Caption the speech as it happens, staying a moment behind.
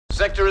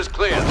sector is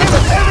clear. Give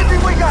us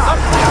everything we got!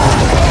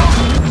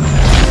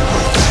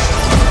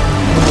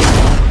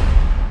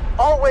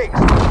 All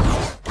wings!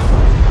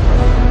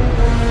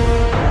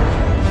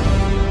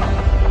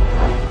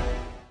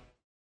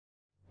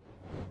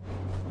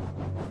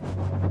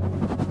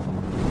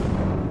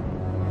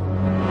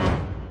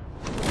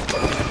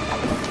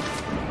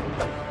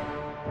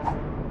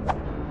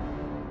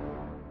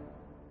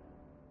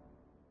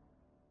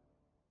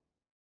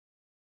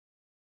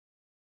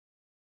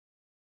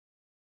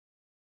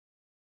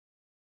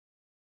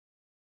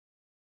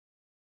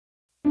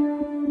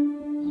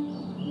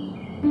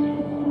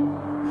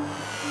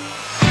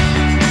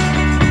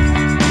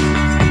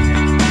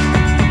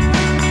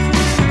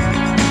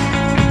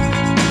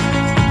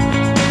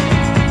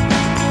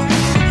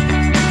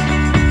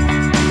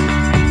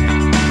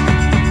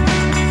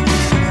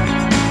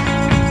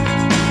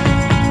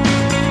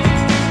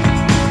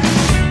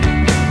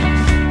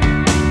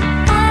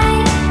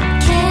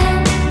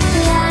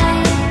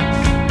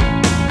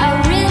 I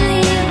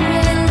really,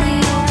 really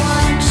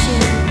want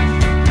you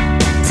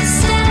to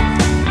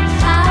step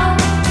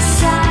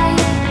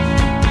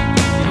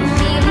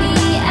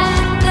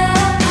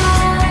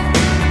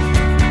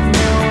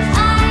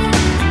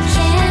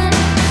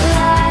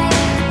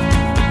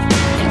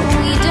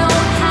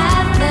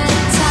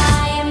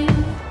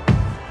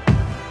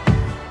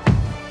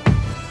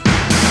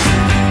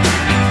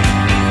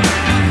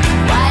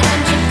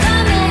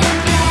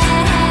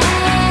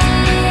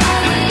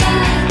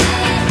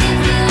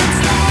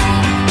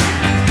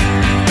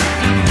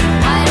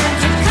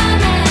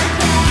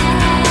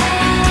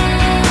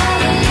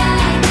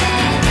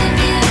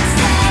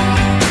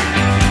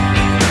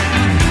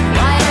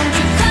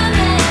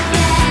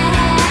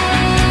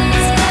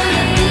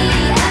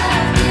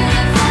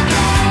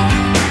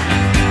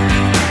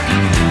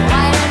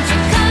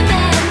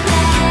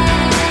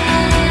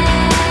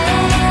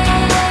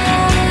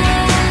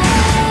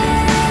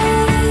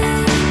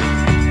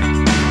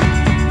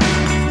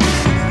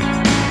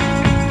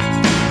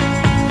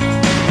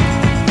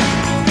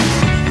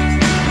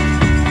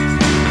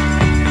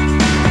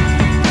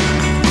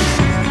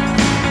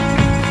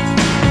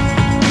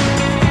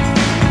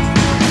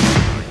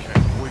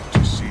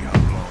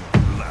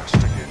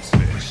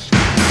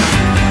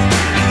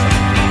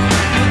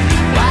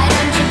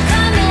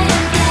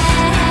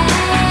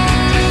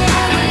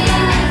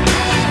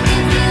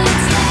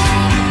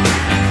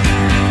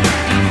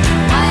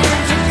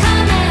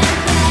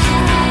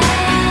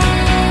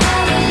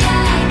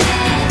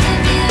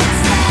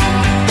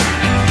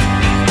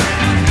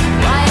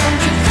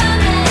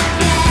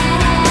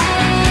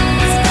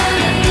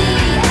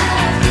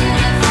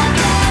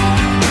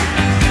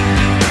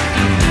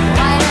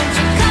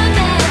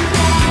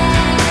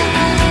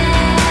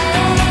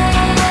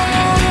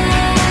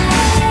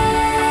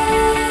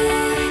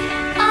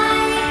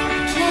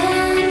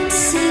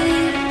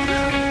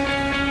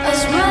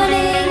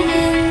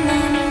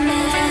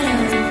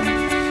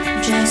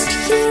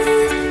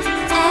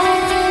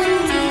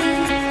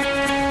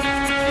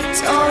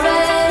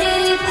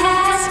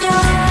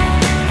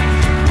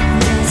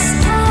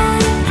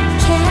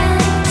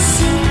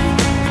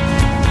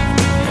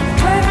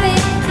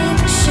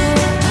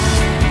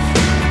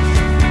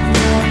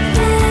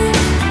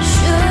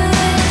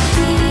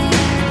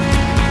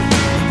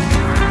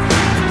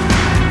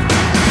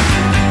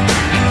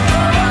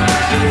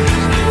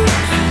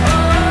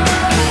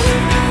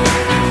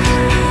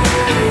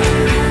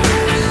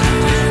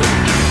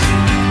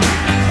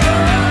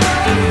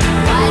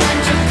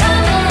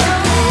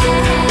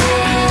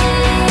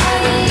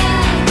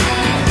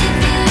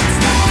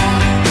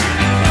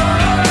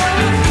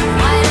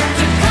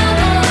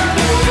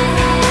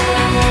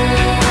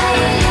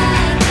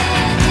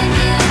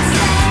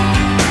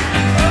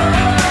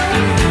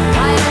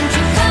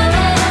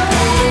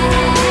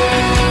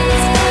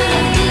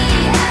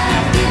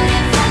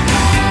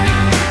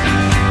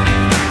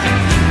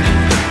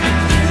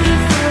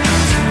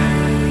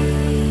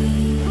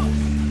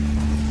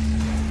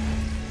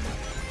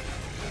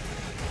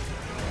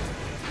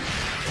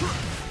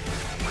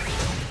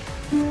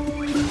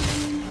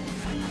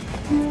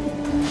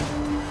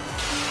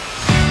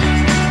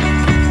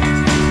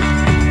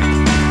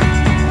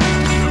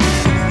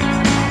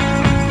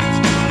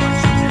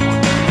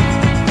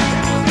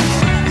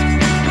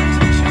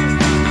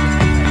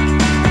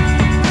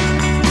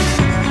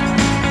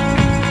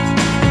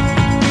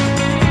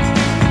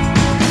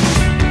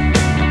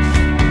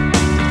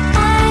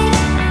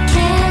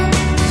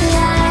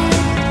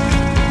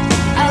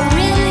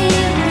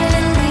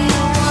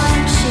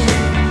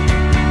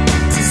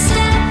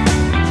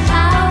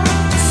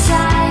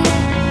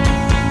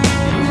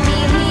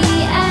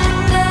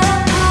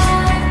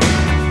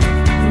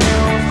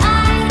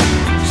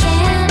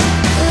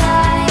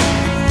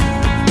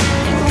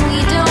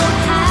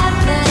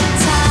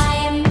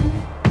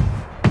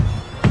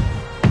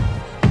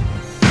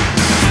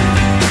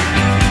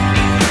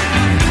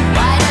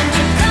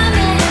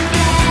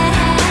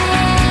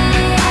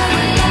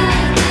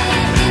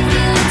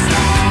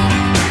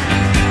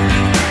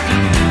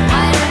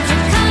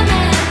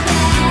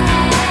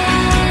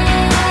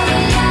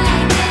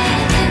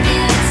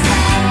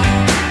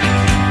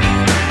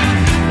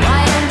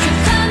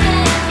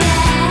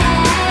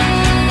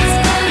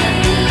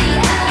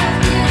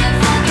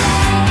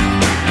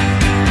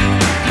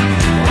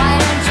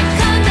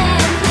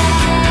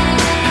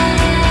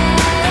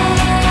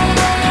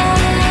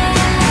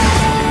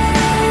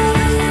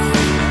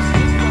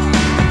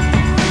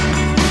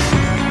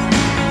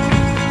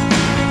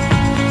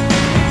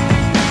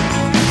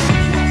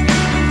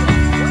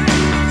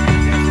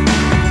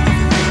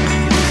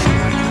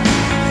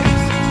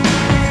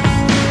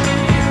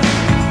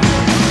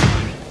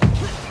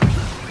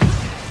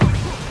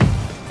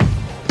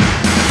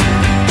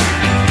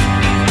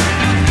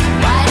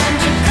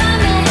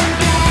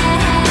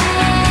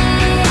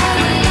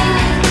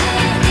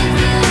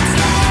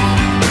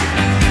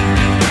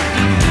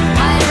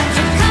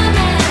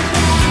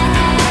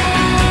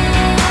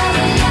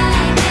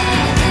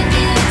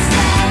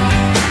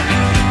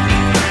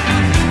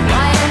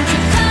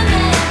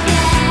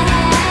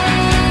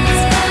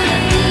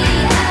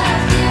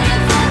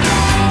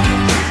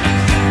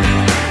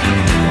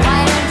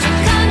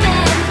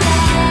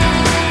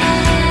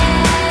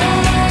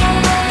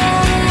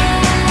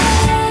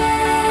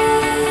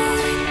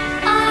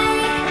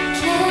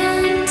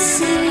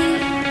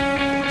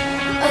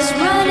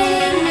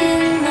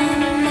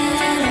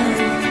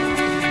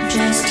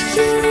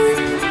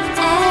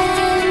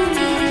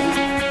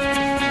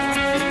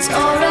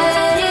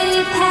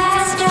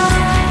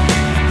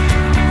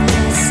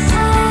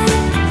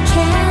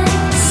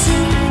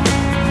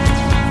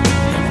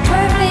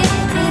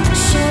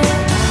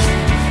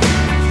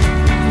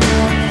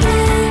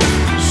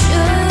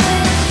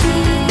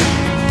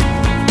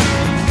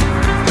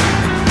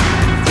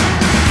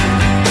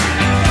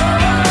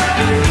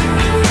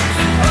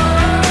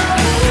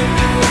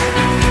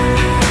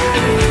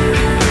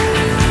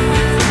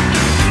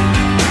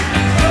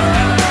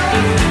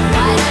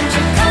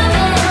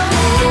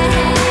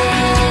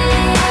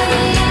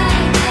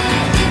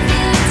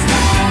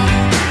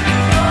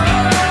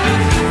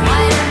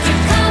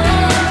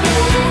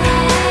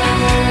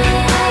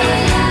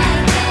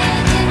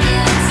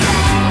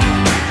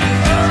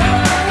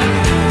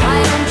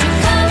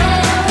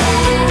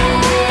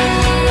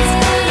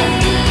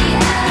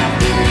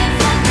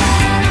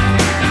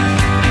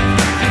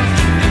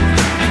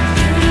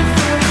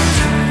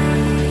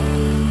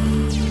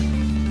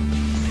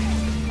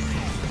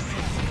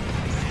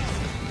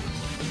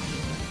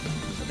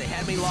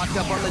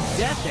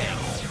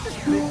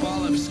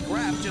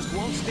just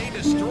won't stay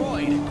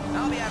destroyed.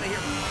 I'll be out of here.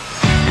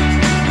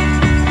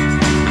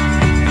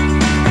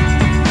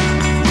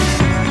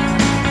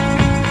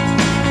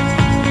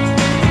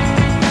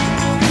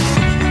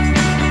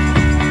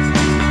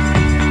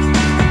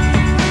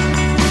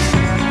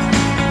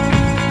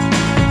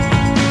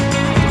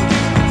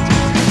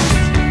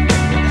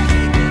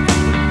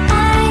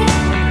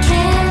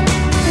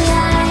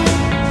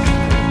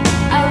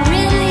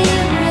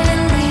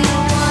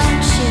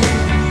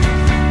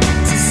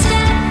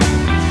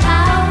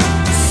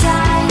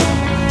 Outside,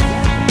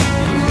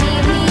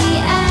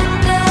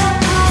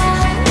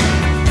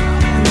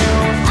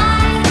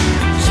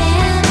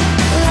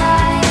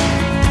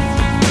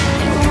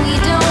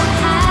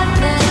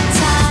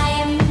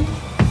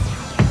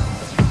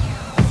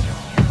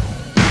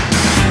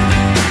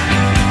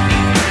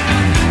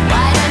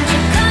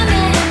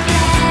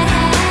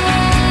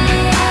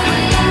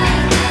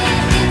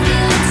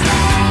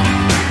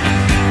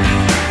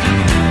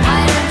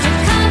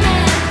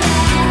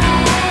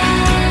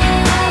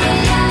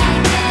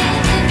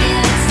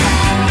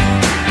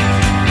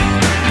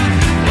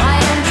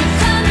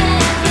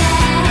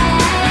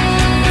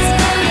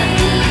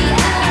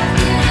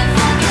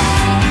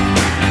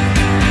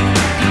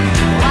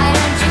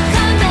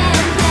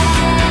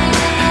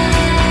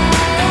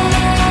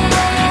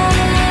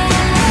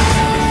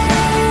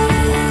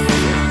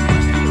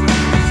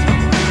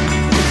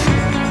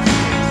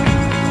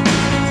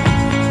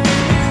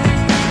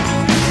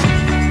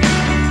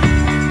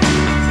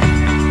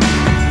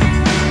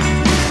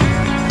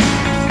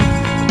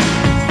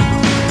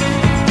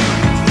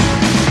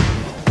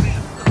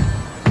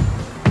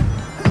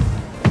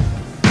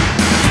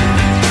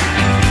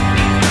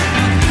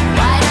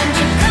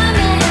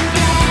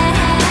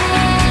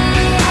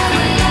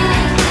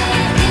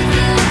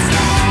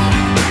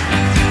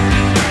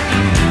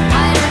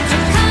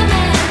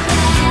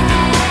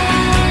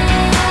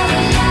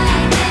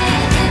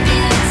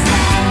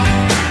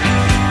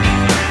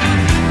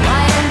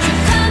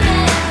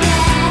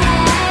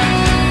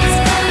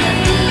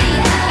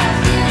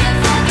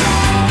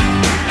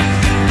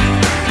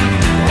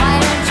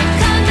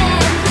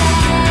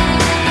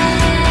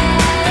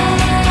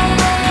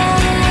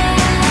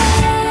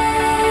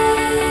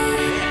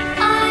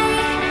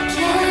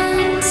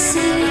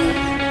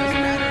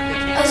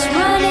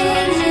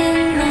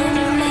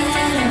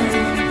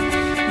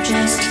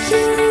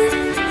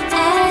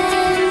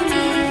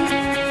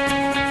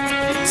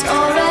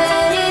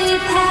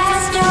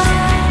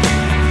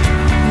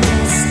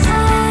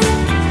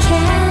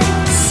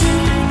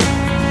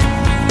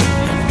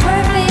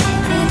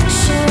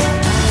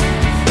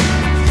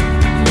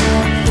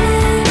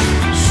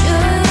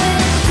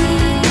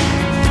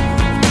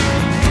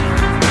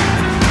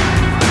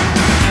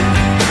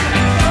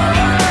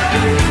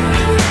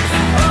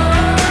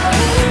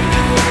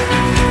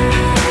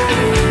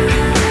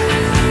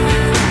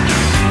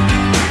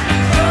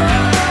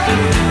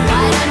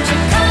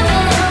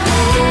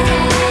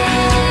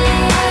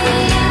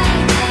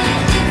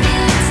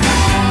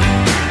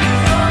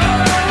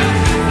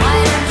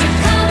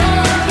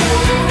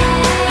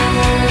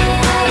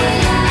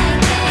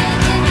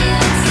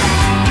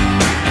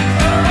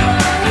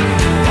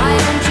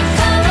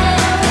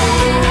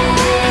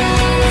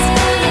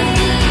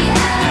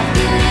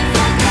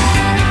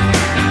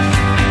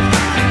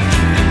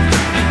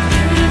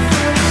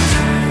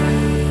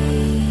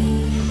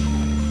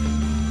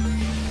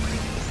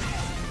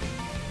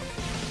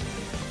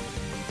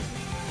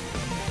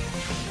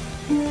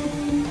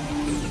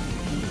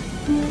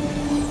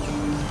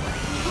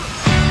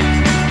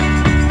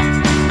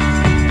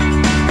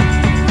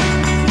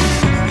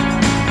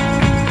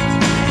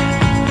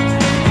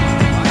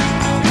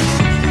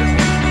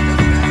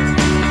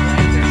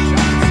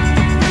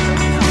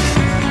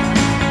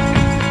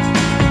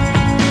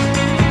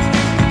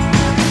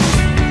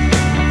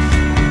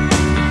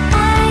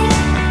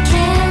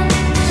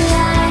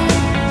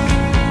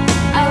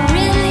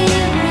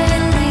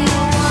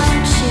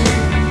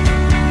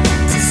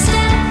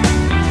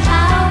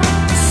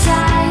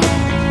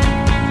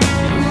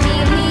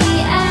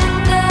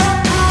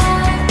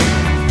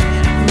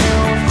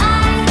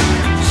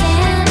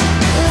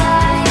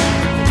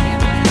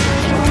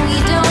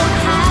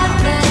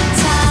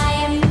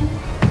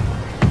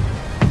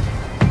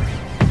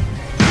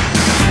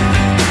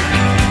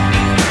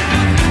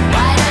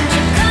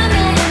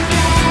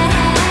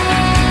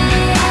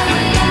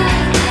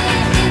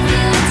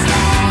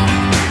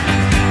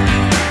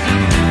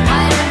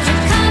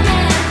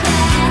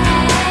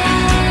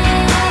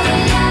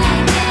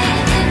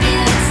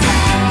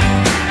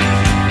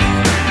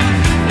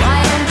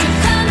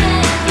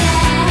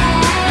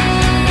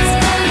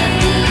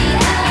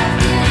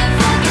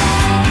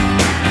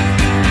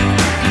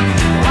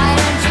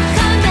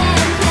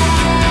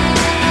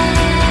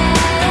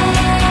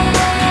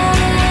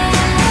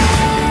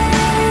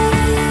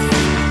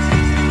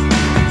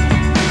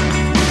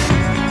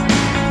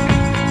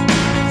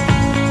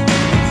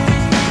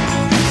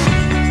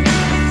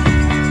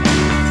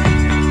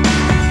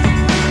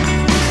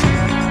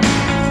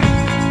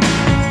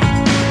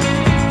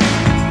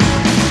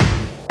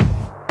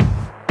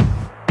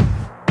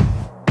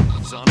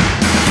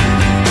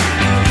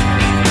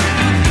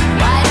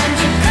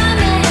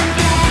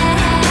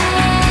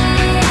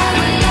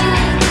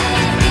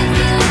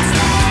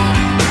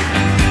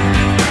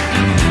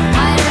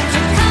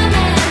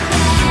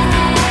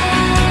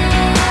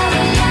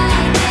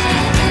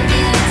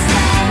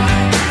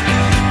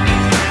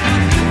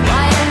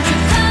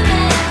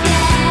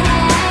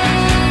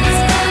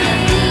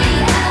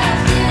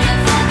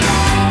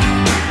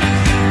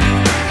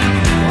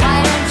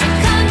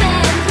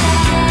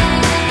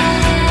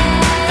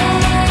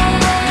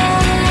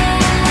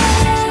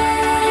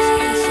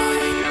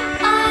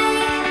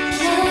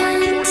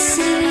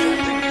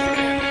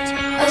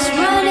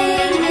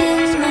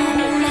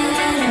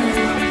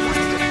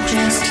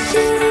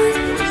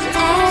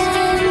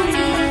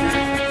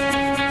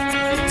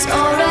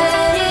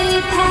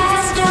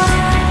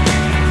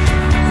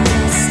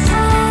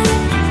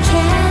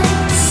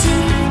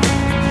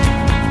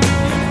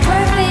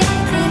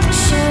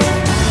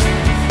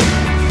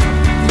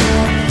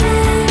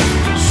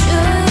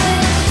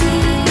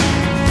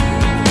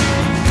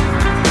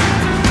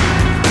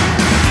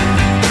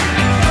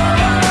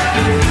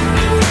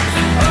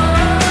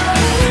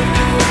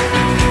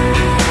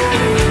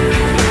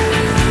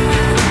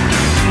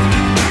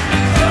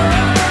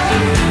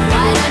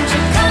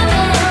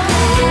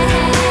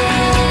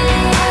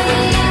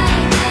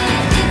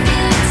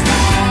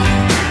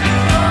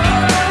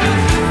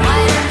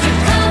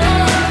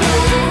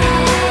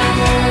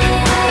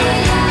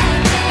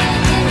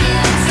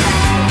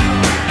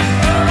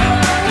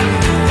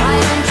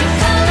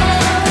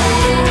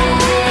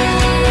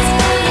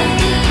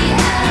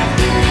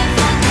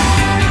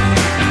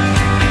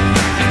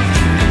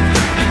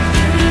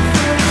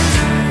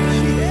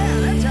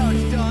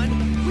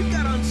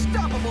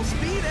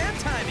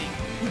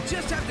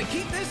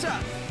 this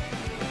up.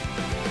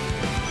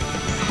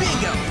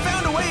 Bingo!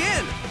 Found a way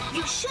in!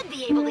 You should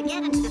be able to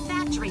get into the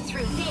factory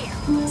through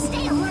there.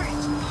 Stay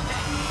alert.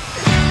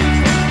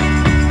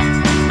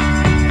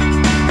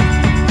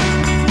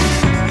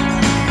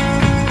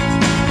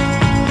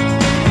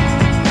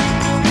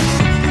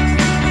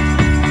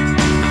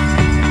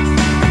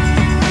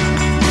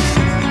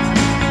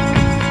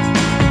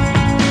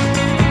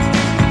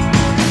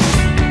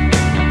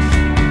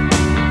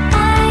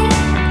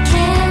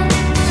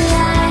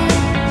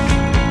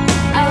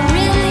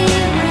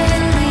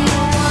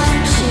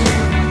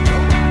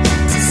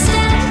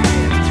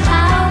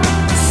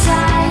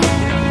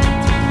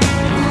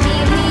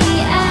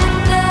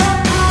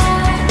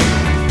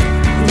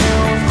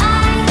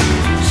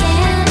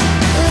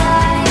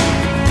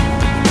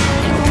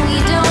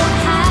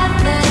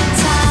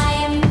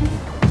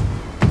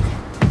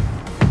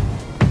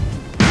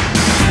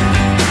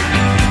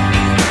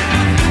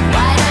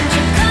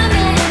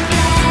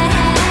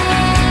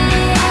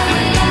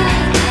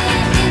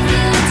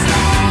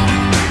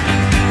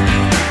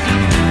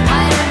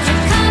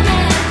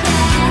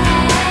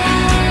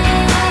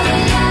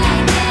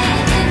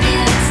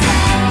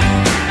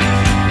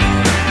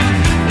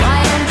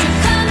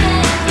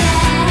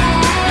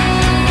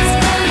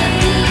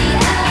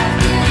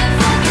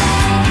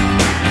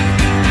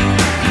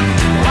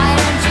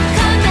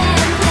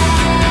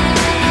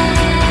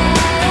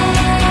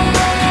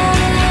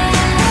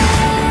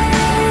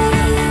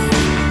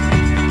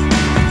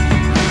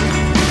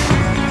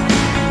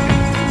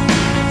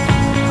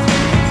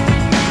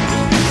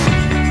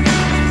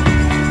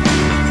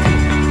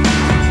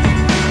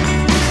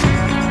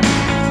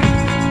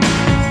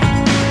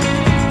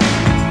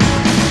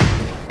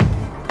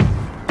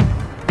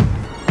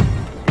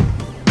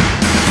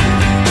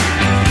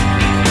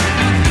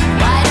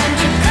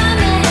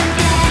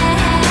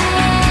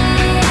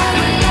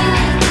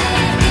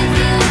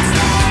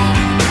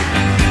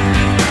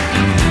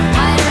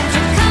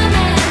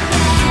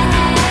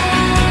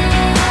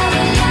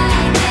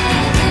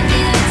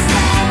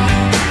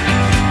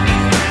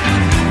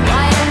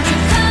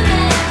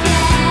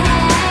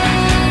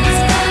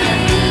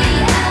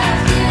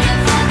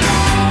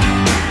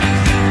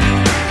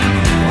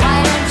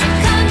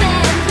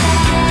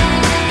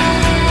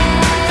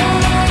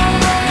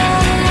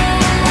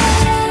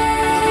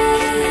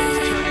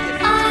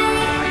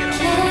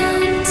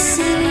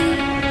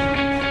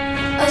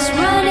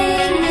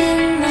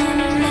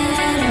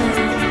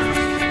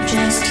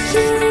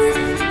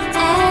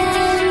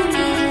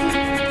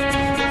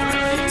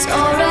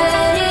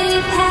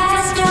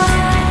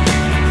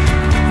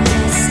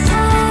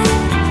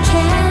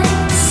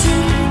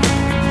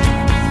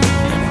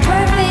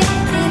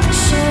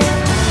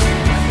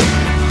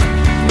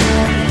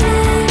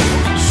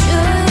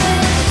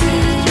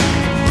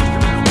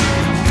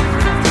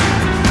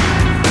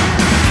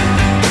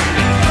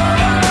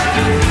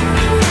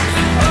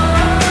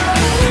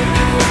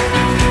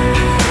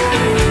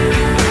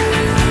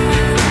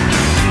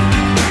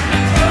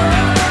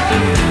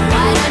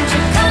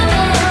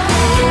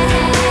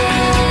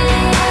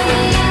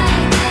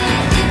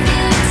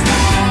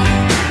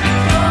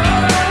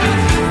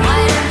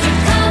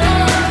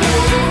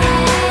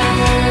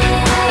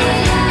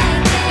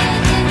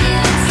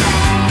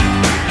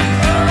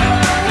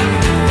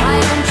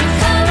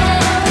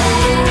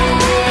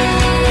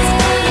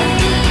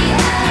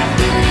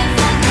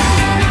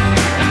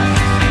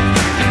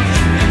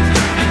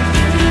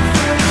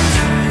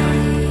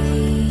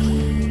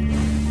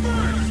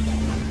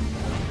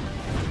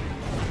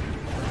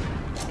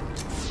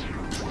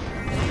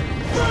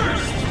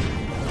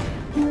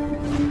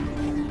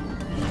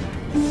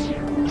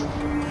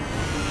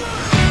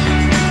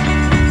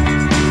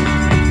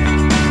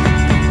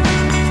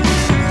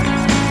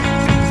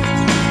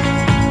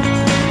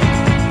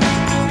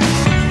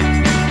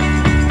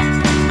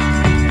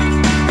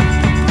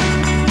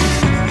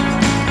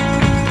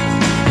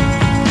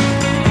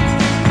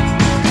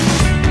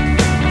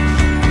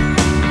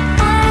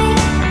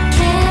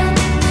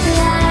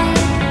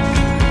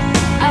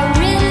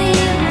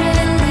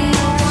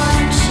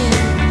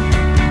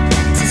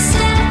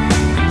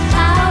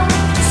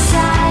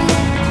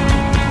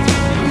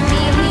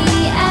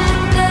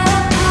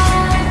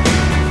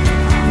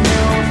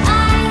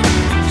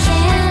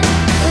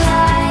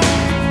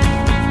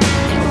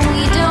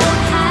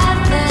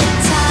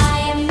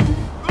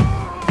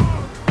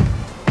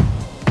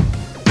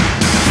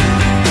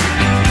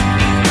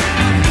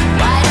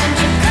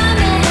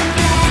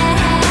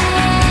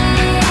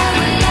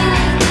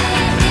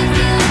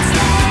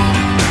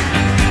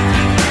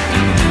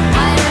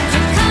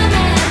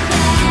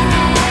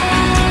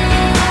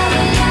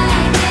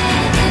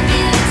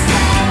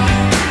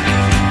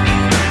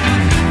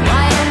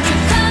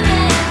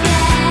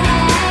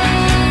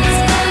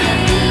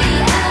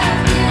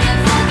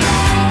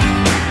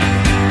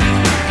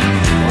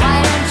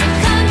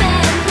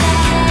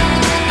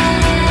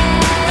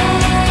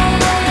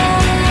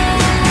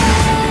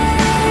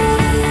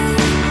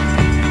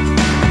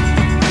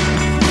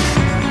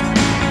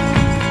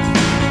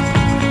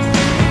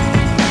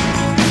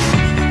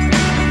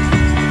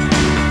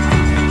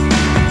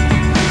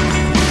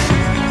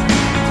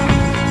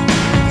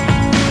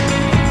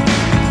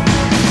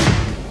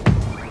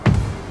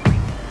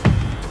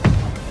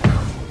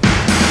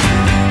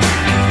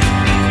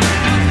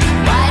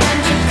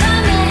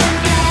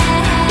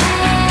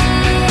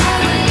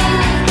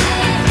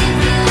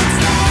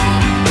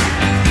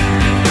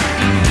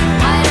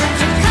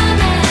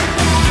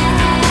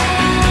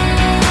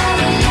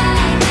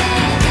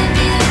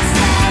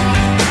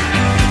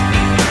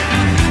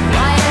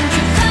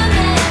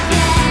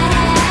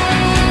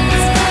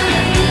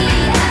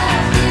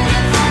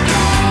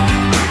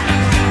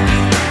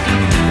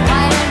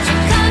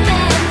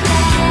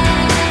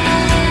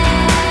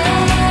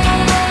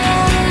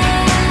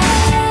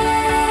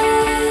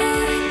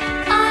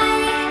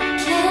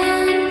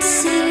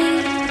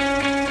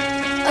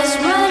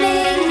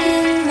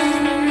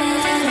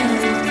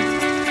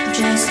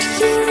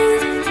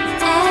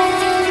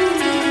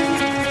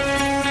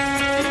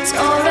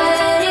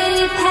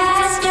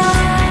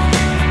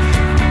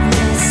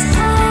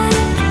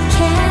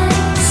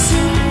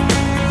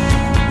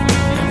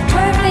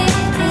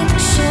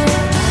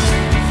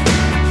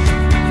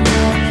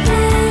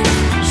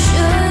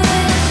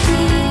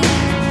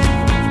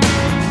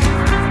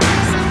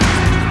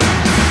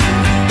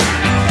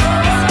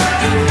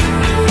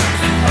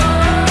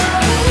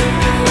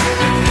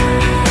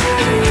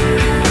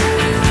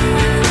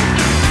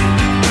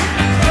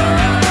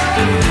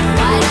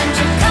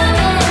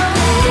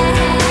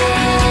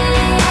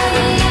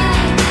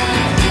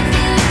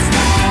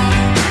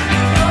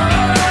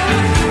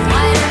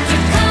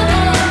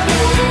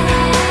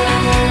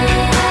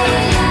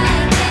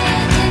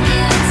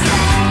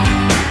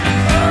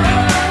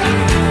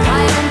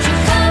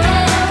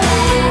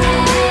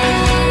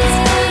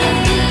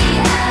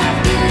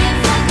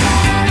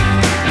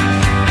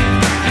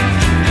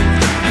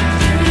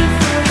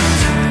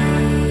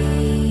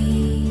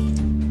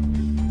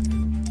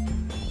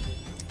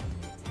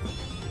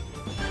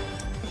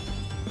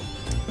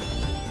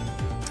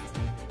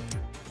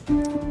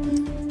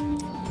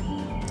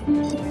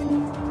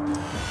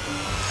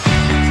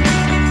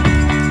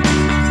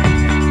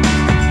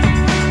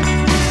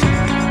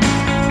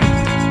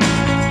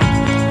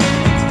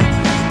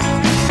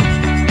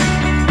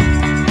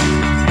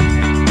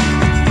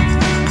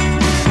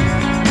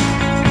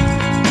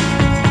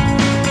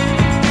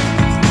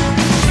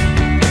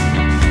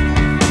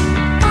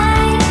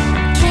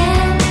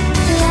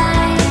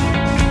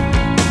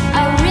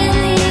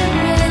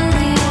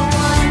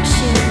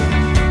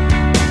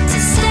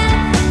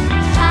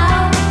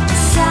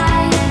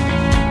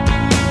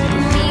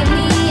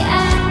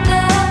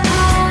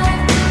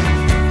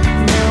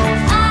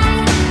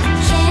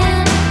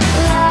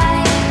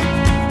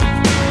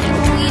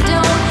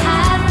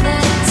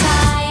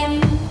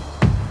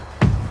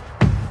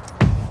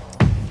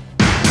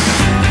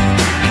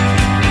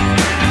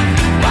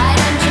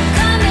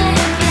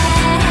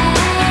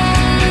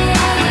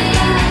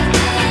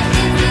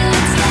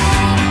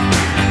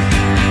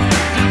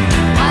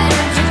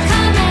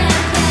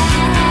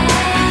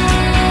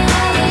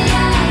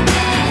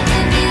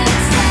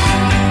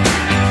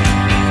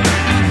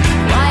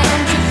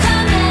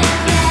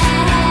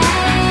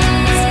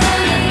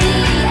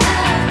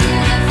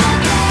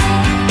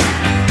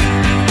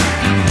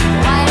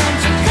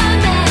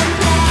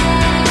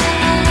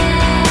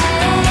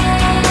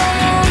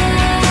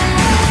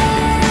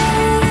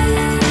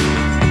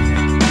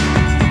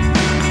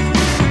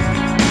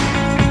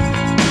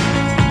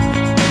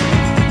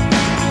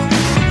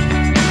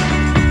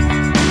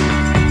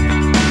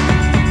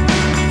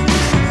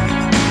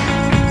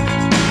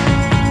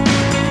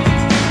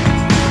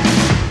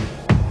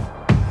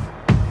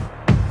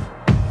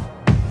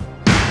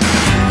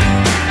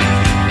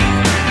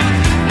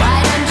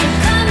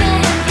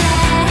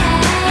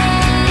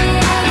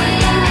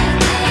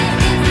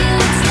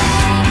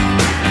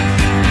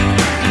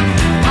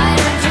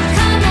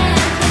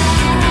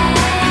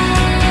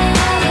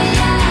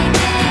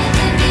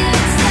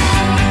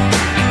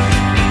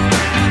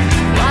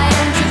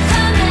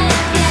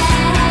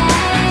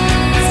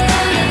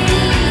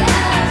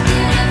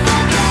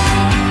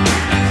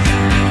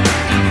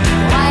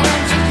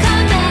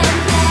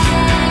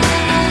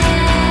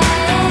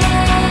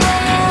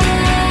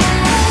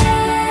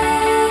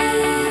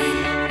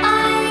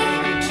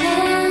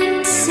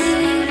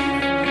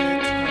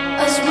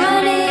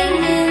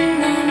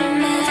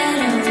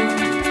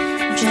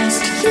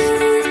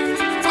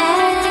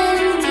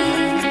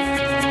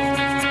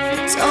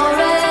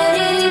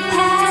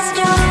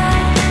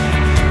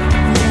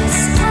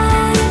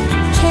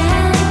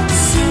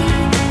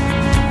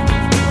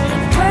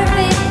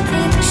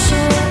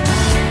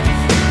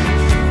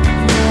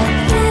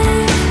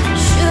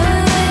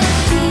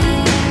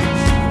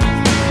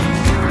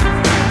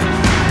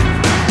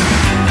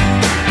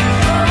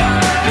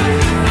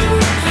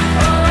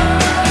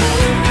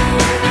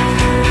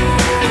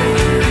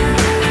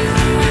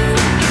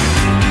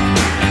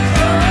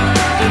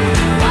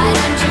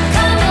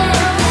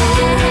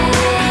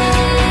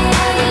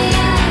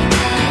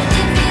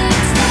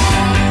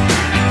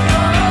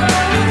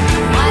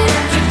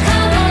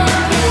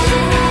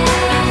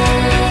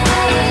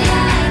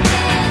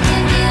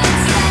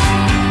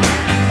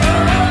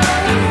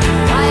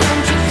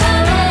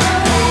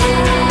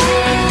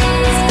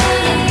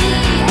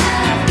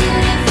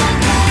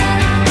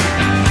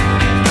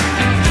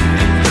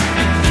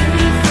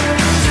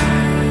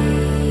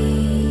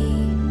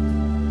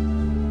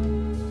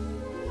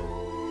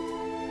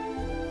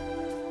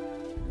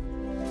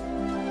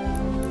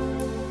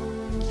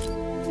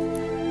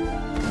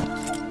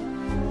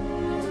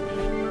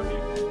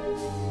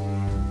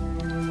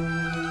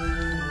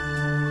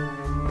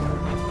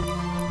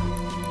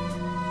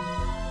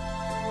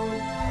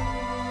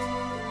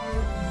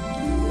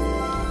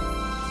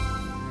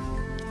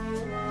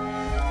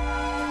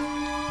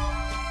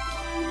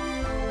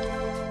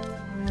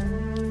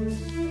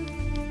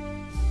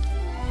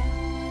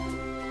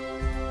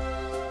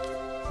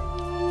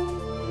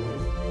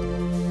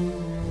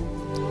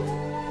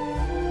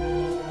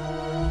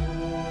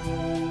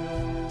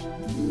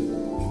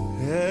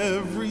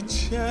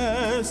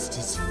 chest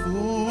is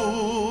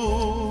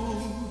full,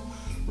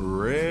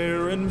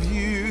 rare and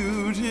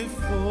beautiful.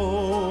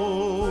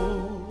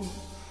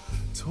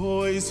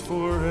 Toys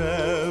for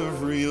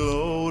every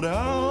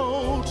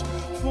loadout,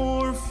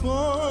 for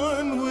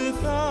fun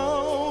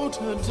without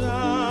a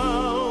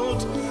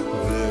doubt.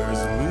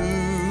 There's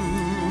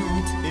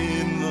loot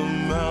in the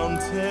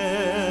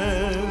mountains.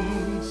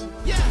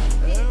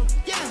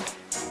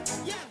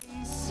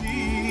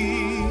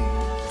 See,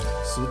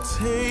 so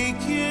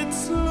take it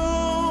slow.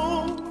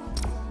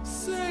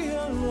 Say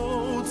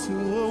hello to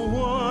a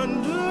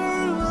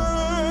wonderland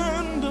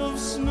of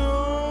snow.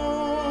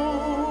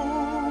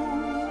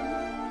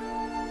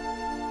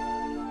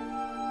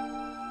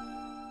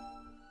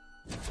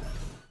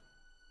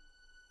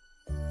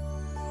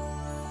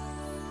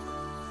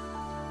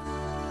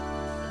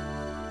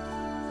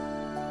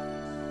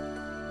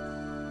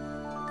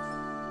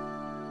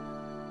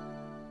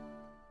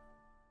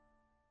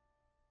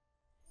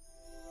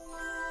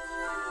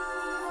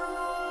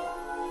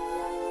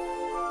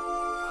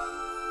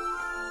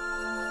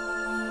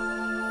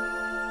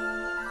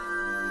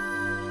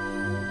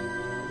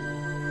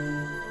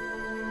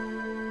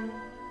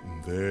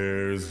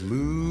 There's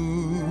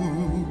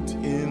loot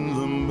in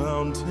the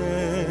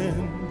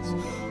mountains,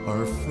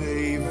 our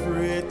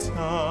favorite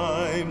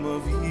time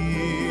of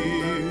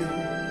year.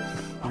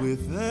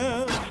 With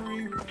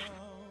every round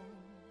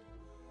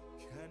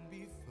can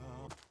be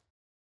found.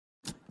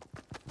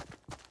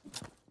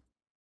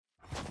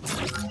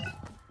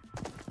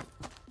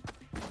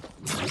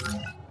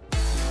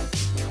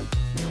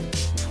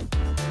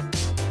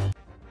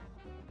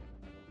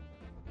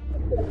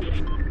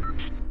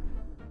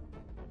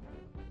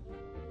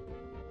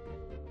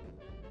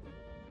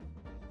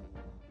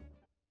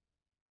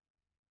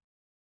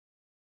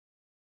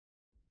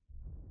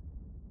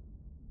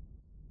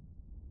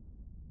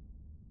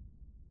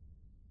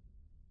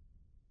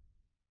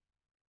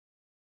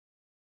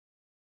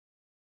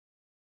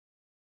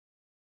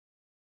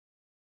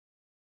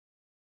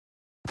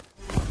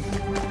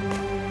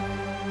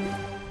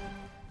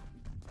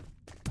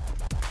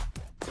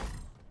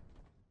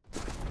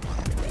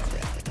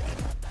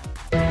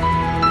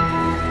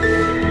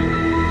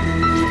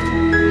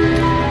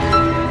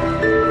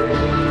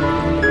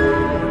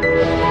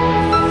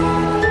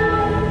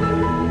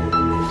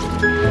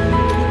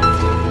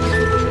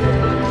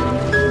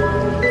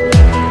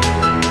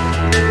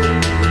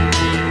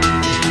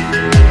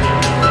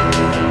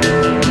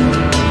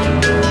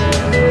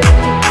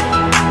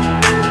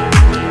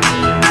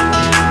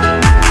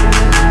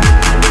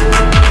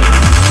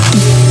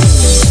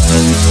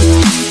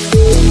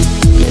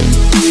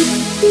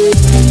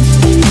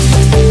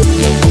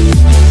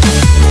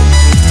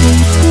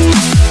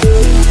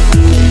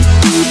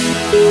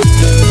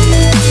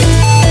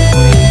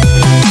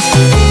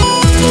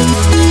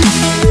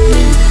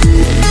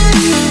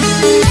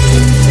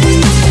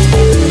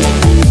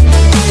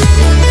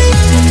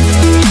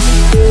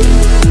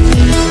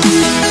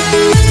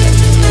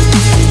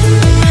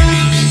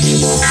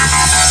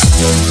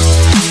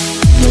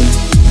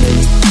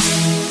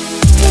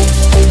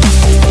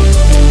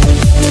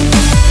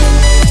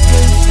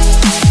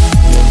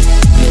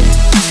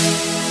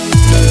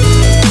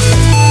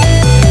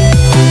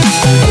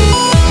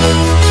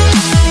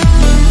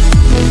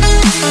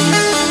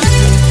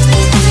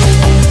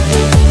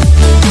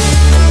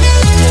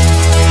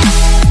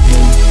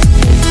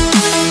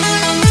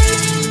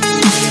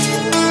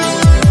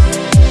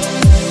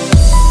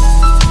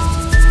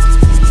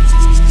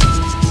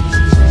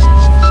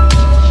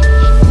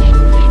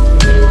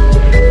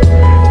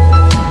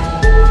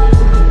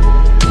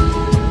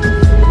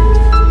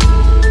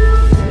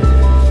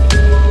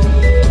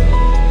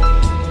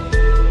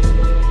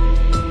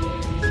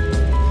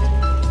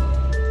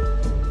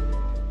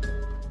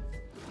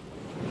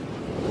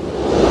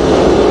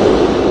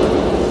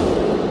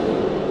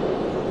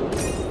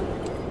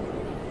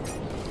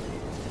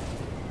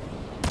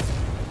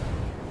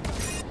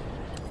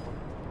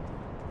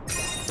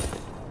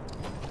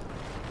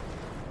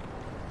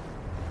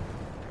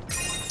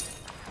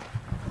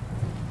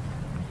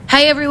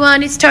 Hey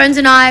everyone, it's Tones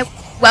and I.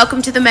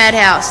 Welcome to the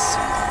Madhouse.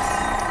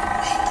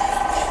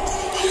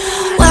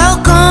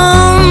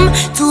 Welcome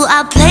to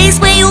a place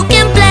where you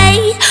can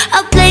play,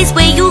 a place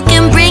where you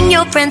can bring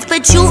your friends,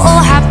 but you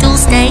all have to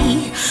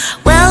stay.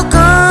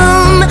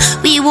 Welcome,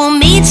 we will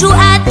meet you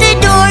at the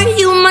door.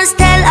 You must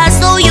tell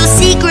us all your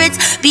secrets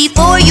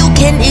before you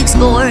can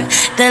explore.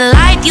 The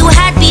life you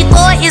had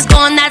before is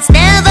gone, that's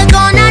never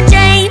gonna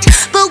change.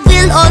 But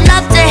we'll all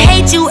love to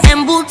hate you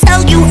and we'll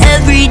tell you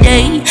every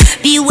day.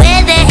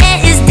 Beware, the air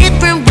is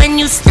different when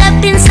you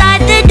step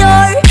inside the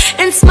door.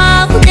 And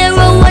smile, they're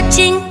all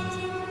watching.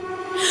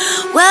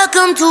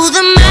 Welcome to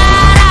the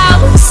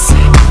Madhouse.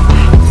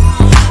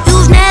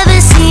 You've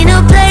never seen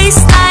a place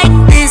like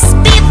this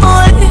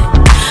before.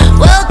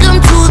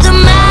 Welcome to the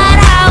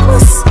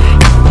Madhouse,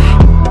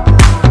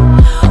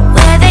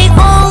 where they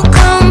all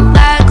come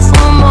back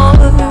for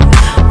more.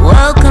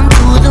 Welcome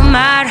to the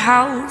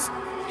Madhouse.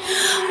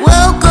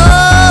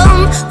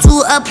 Welcome to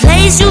a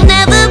place you've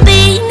never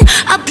been,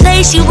 a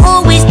place you've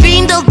always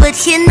dreamed of but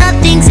here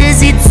nothing's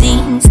as it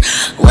seems.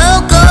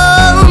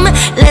 Welcome,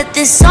 let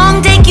this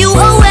song take you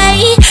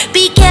away.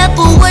 Be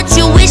careful what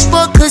you wish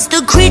for, cause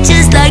the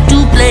creatures like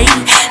to play.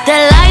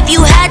 The life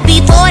you had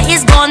before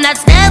is gone,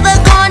 that's never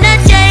gonna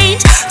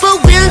change. But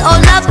we'll all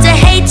love to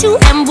hate you,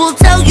 and we'll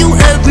tell you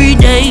every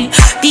day.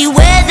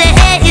 Beware, the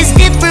air is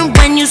different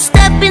when you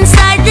step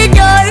inside the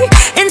door.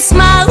 And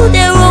smile,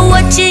 they're all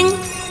watching.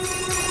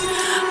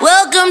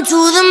 Welcome to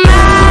the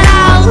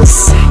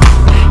madhouse.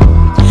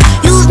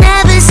 You've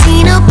never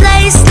seen a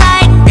place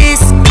like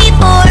this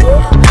before.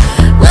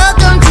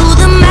 Welcome to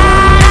the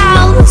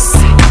madhouse,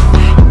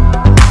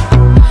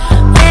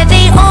 where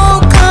they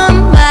all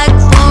come back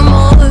for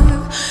more.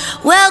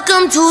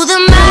 Welcome to the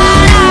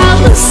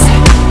madhouse.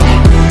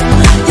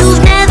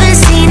 You've never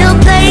seen a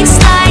place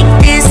like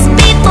this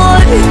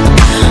before.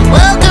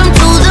 Welcome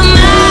to the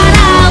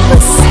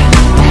madhouse,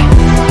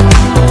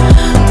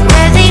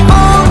 where they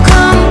all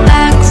come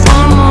back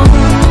for more.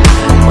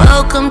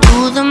 Welcome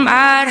to the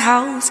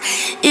madhouse.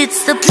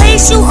 It's the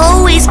place you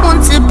always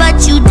wanted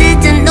but you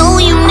didn't know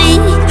you need.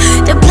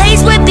 The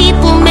place where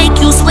people make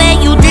you swear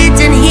you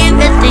didn't hear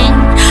a thing.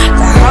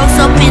 The house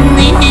up in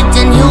the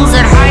hidden hills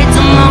that hides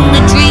among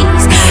the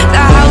trees.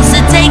 The house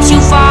that takes you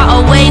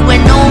far away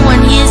where no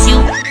one hears you.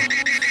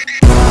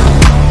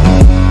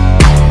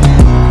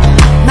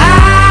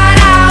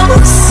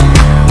 Madhouse,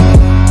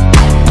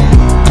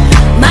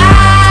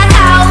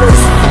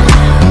 madhouse,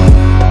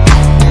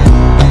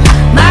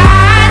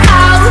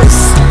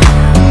 madhouse.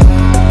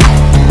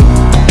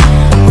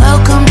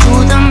 Welcome to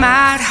the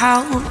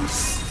madhouse.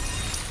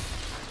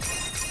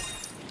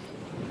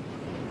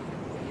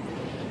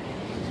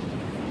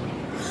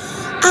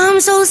 I'm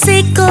so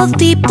sick of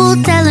people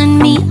telling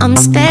me I'm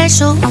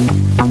special,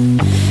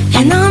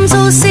 and I'm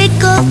so sick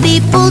of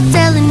people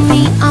telling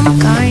me I'm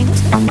kind.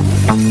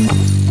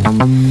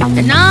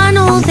 And I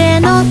know they're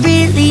not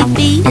really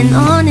being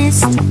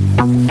honest,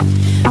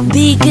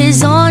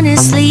 because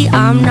honestly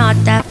I'm not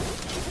that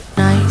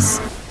nice.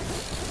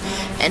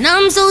 And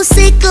I'm so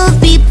sick of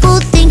people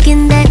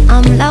thinking that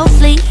I'm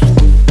lovely,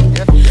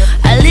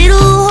 a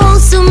little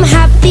wholesome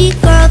happy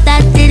girl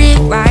that did it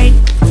right.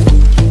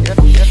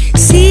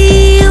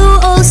 See, you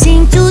all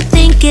seem to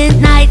think at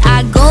night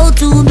I go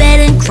to bed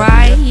and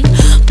cry,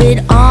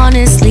 but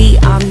honestly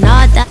I'm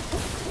not that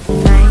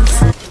nice.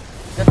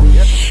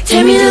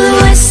 Take me to the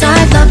west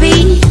side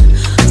lobby,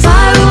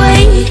 far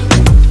away,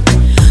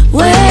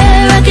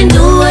 where I can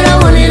do what I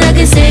want and I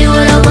can say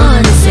what I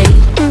wanna say.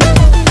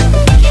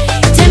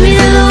 Take me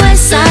to the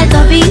west side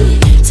lobby,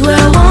 it's where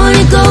I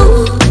wanna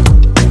go,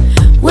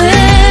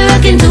 where I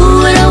can do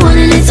what I want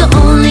and it's the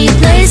only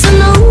place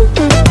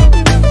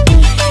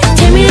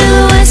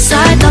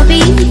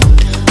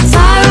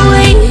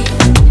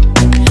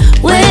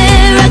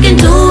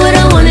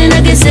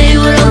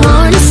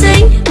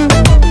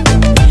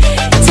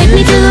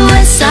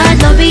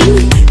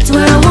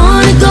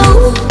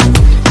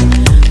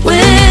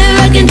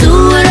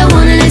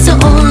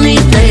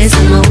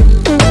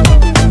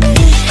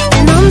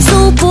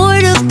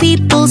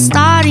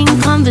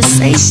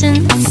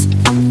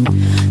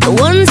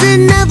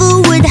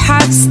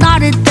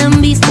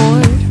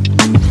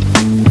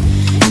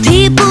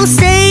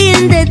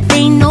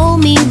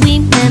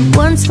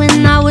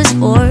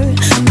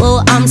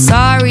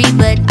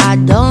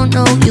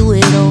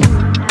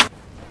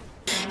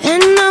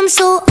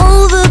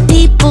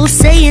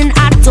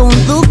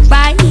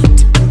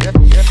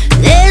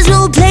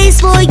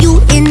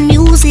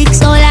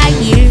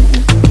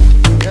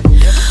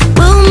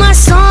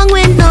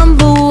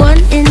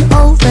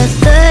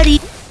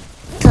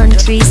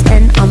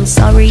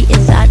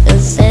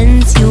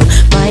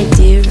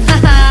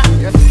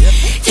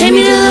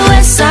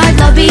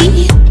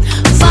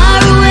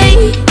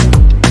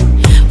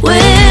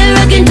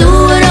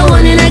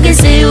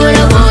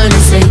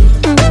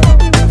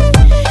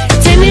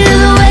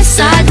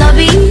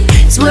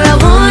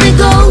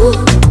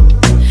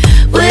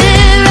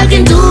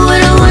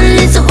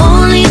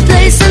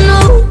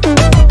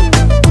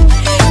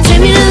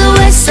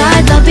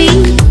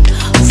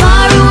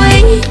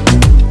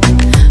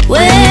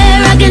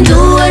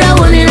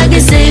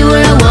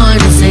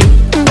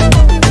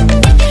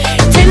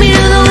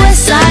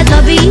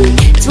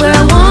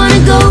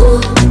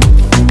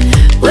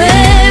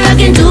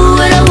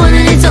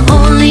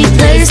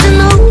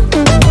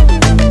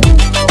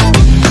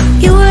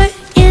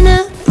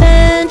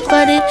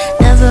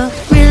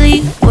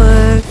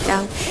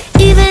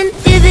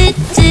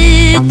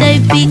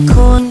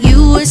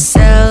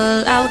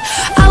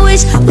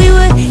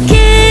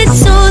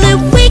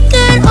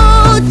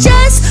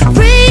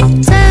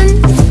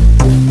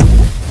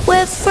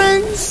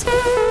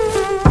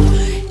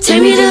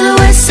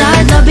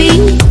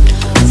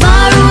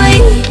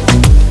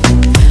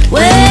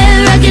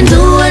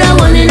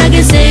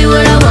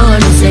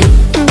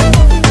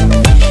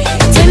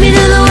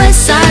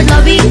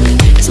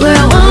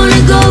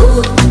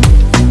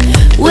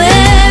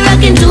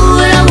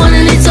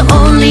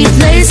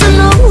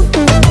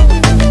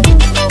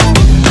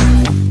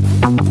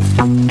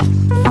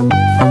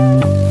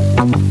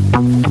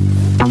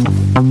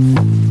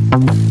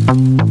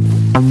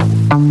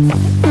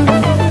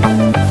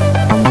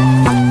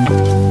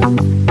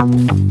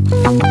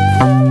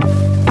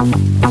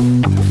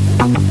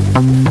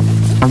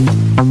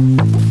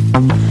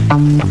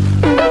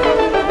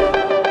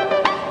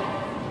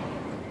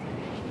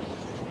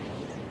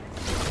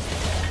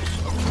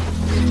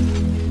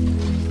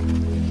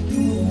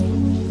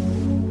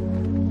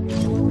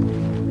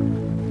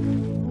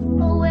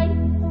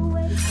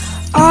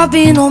I've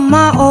been on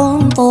my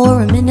own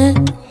for a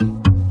minute.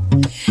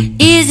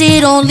 Is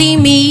it only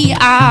me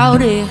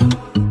out here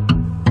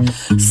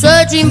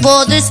searching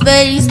for the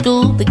space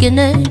to begin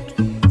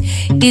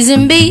it? Is it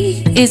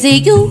me? Is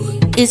it you?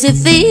 Is it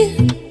fear?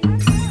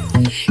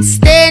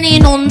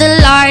 Standing on the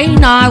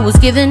line I was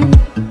given.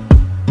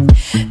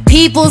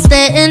 People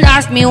stare and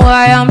ask me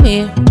why I'm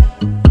here.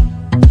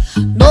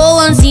 No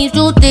one seems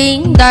to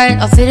think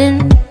that I fit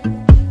in,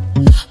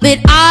 but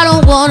I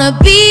don't wanna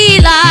be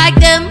like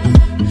them.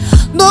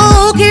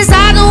 No, 'cause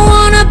I don't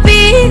wanna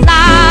be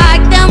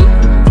like them.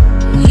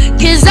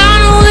 'Cause I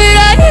know it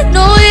I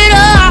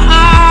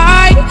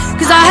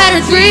 'cause I had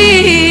a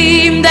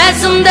dream that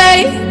someday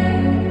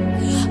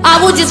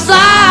I would just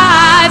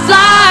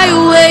fly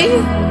away.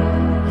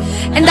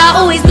 And I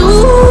always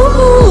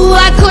knew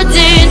I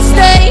couldn't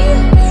stay,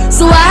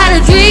 so I had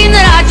a dream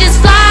that I'd just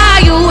fly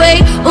away,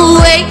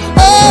 away.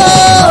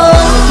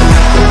 Oh,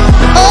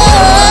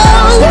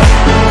 oh,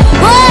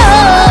 oh,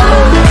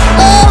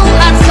 oh,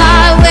 I'd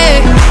fly away.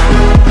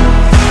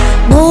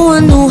 No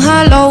one knew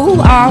how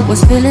low I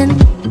was feeling.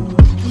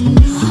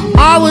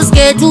 I was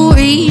scared to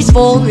reach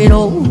for it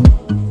all,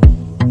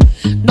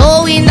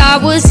 knowing I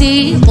was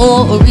here for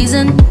a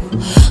reason.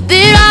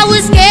 But I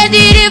was scared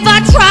that if I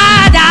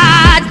tried,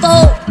 I'd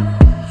fall.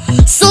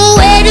 So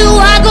where do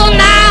I go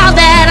now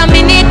that I'm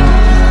in it?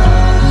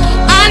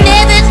 I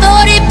never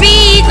thought it'd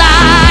be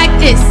like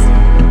this.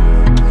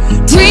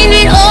 Dreamed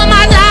it all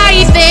my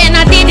life and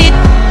I did it.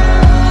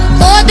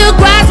 Thought the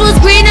grass was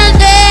greener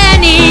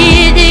than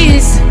it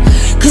is.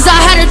 'Cause I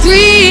had a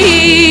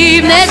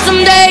dream that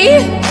someday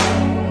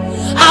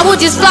I would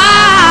just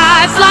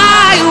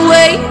fly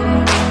away.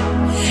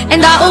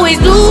 And I always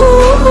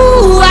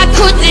knew I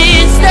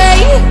couldn't stay,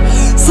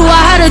 so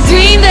I had a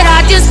dream that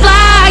I'd just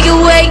fly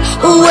away,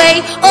 away.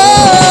 Oh,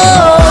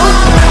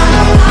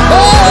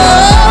 oh,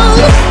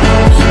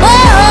 oh,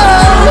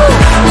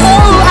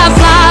 oh, I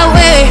fly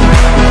away.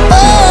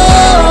 Oh,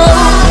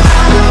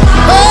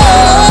 oh,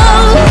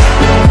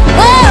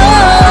 oh,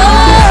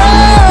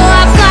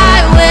 I fly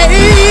away.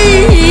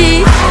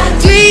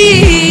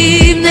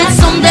 Dream that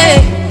someday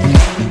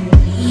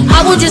I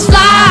would just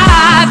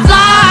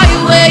fly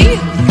away.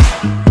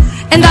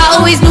 And I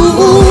always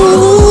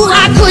knew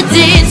I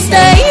couldn't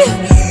stay,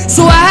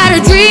 so I had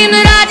a dream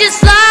that I'd just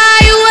fly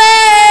away.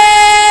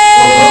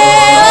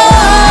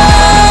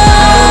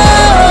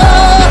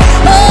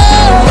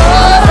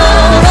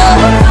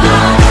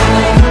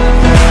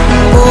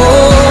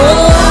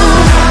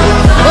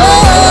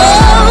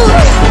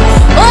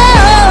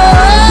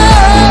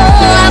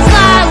 I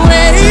fly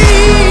away.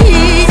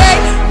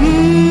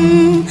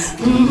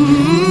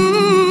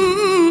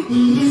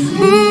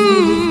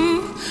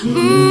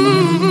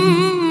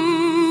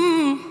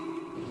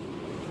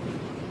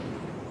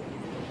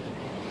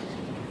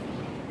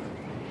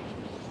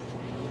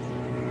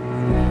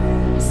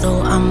 So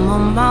I'm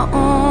on my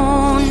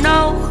own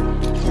now,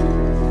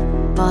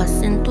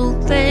 passing through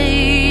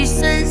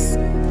faces,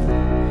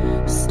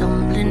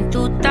 stumbling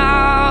through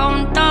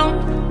downtown,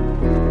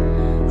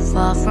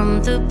 far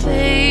from the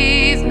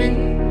pavement,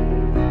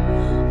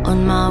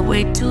 on my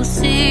way to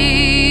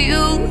see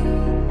you.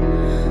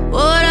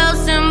 What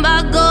else am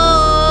I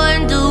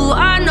going to do?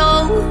 I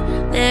know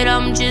that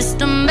I'm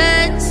just a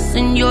mess,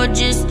 and you're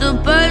just the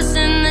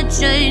person that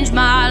changed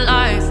my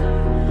life.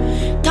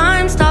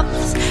 Time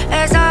stops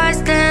as I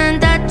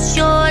stand at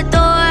your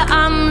door.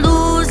 I'm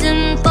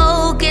losing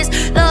focus,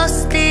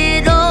 lost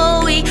it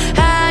all we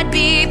had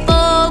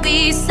before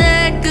we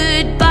said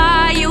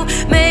goodbye. You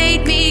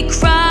made me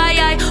cry,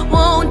 I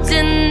won't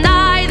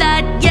deny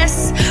that.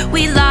 Yes,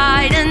 we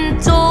lied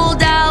and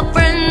told our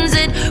friends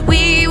that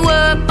we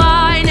were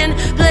fine and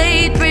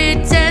played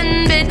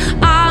pretend, but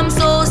I'm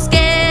so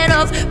scared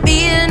of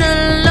being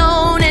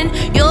alone, and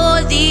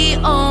you're the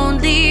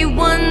only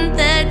one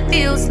that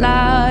feels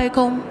like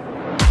home.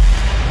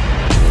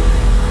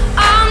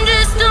 I'm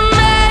just a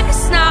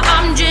mess, now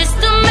I'm just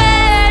a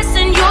mess,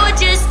 and you're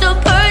just a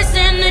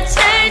person that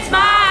changed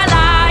my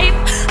life.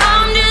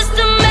 I'm just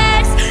a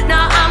mess,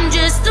 now I'm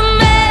just a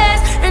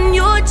mess, and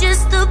you're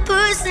just the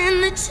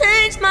person that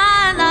changed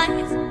my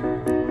life.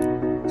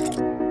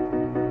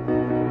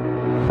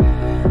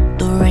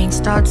 The rain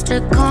starts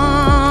to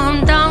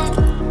calm down,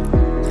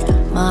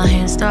 my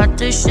hands start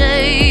to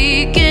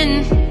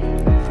shaking.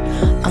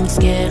 I'm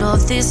scared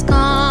of this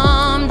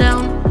calm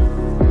down,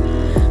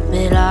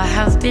 but I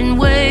have been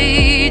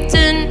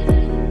waiting.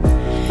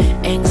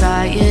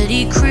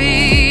 Anxiety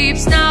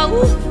creeps now,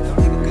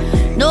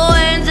 no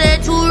hands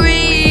there to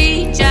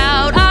reach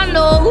out. I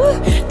know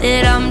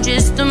that I'm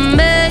just a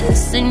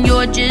mess, and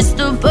you're just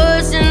the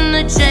person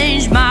that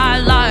changed my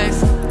life.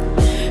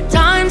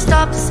 Time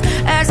stops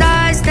as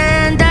I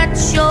stand at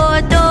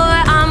your door.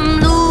 I'm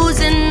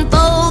losing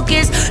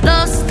focus,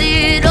 lost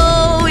it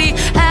all we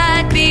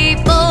had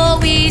before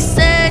we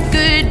said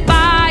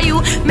goodbye.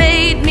 You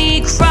made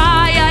me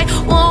cry, I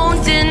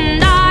won't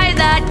deny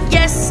that.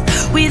 Yes,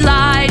 we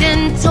lied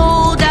and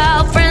told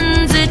our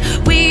friends that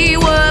we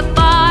were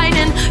fine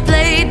and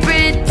played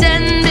pretend.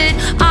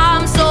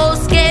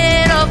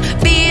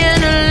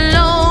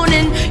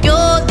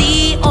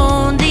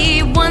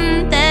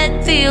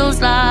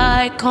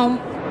 back home.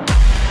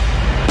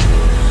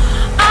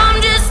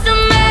 I'm just a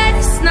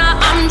mess, now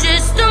I'm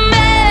just a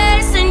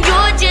mess, and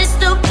you're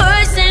just a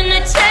person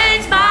that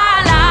changed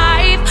my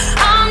life.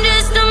 I'm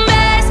just a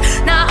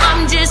mess, now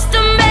I'm just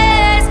a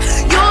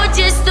mess, you're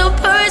just a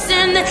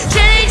person that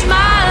changed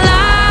my life.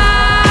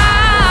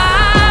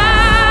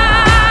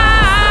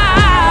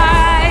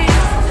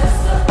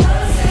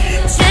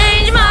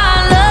 Changed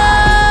my life.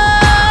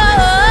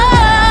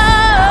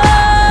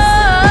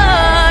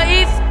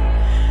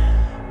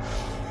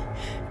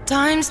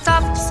 Time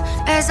stops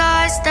as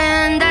I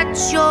stand at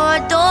your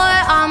door.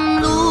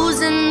 I'm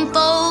losing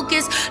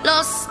focus,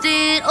 lost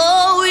it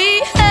all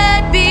we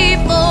had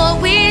before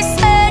we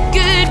said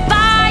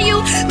goodbye.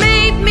 You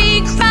made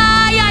me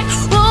cry, I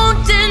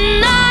won't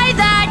deny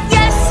that.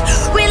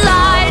 Yes, we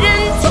lied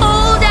and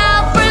told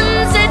our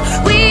friends that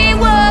we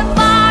were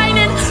fine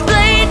and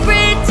played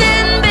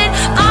pretend, but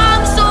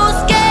I'm so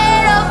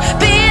scared of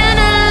being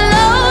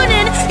alone,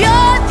 and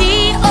you're the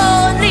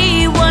only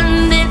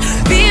one that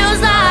feels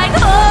like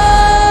home.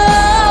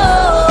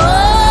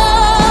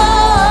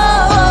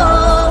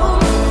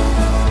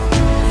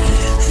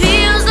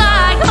 Feels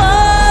like home.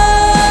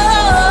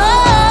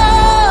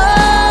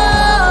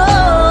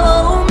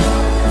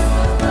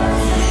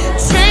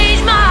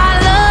 Change my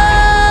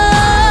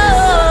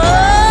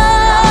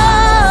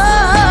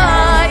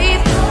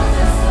life.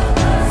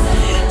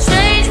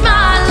 Change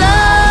my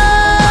life.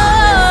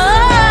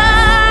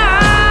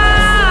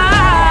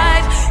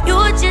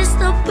 You're just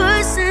the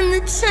person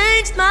that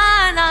changed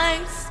my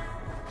life.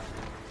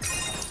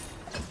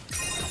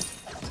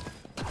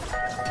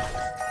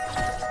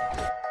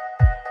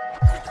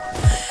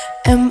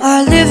 Am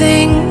I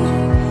living?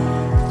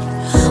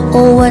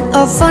 Oh, what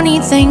a funny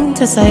thing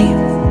to say.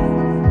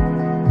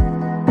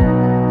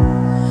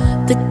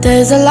 That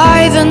there's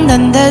alive and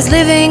then there's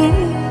living.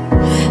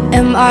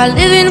 Am I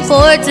living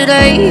for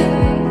today?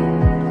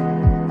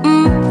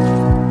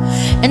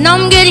 And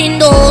I'm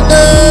getting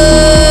older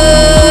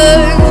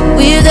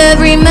with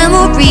every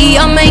memory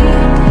I make.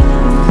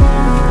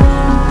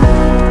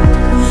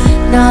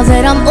 Now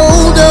that I'm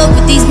older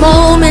with these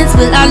moments,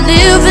 will I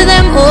live for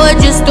them or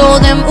just throw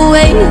them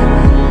away?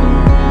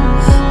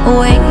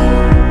 Away.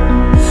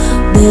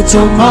 But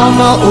your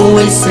mama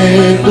always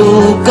said,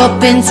 look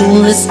up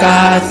into the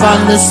sky,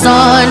 find the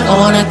sun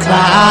on a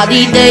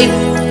cloudy day.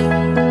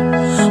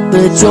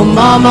 But your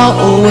mama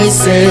always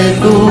said,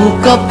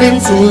 look up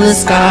into the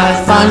sky,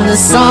 find the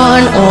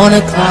sun on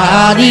a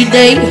cloudy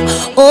day.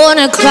 On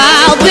a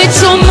cloud. But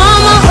your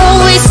mama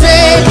always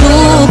said,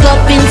 look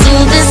up into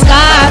the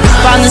sky,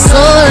 find the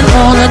sun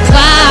on a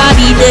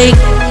cloudy day.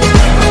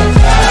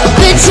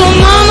 But your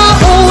mama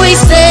always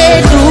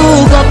said,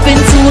 look up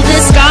into the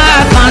sky,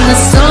 find the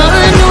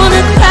sun on a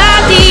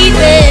cloudy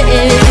day.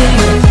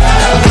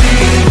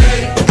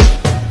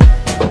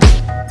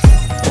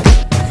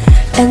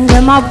 And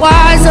am I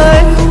wiser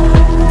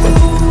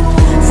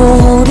for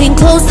holding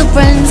close to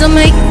friends I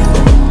make?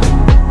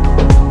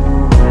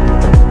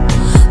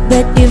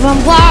 But if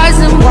I'm wise,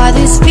 then why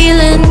this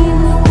feeling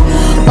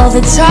of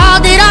a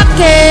child that I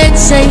can't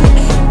shake?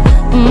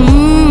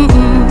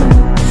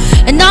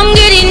 And I'm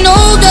getting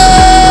older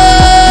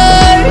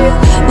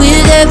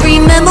with every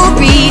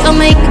memory I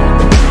make.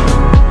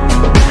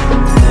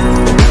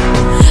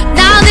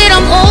 Now that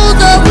I'm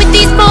older with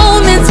these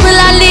moments, will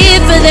I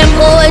live for them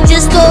or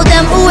just throw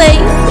them away?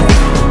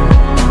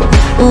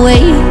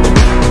 Away.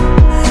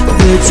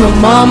 But your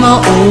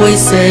mama always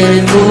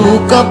said,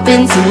 look up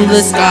into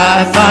the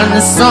sky, find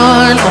the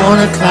sun on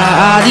a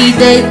cloudy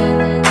day.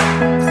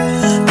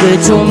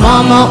 But your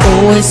mama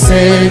always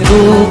said,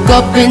 look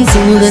up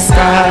into the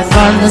sky,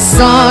 find the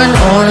sun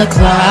on a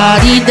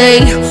cloudy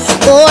day.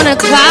 On a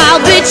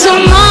cloud. But your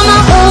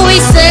mama always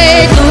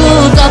said,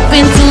 look up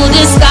into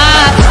the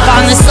sky,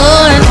 find the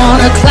sun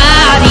on a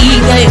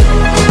cloudy day.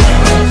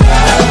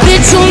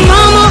 But your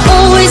mama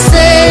always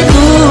said,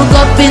 look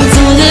up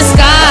into the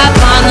sky,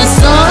 find the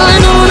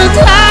sun on a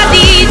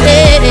cloudy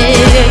day.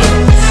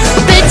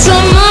 But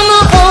your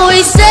mama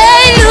always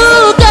said,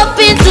 look up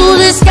into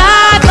the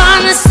sky,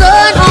 find the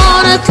sun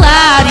on a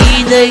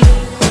cloudy day.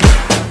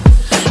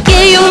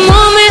 Yeah, your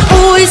mama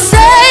always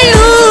said,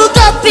 look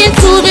up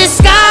into the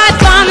sky,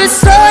 find the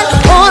sun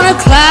on a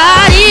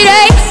cloudy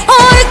day.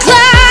 On a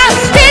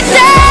cloudy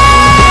day.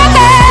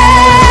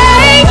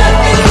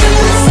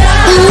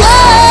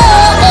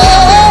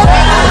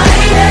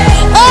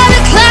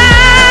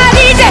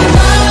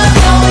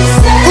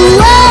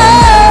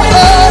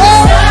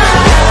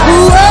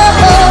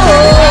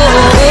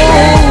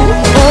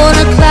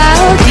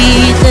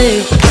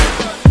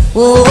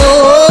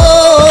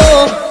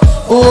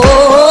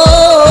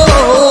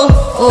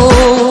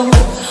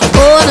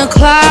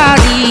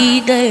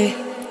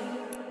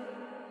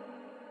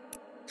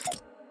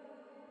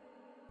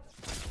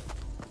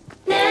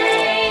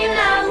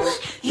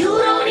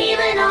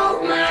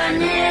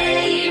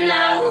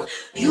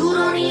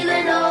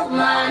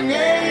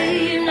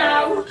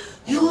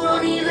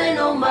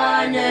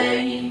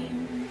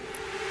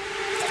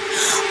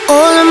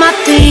 All of my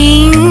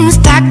things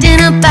packed in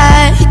a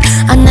bag.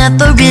 I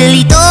never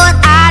really thought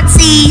I'd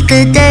see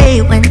the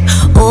day when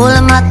all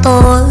of my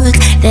thoughts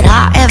that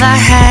I ever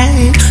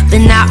had,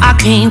 but now I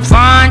can't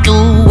find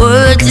the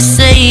words to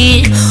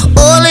say it.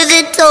 All of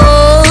the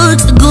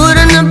thoughts, the good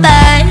and the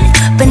bad,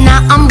 but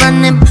now I'm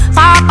running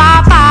far,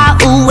 far, far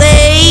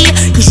away.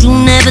 Cause you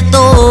never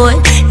thought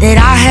that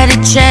I had a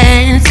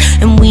chance,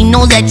 and we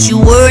know that you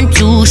weren't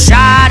too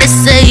shy to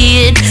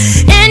say it.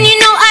 And you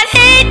know I'd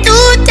hate to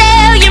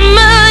tell your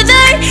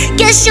mother,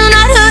 guess you're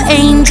not her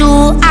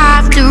angel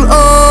after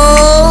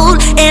all.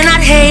 And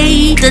I'd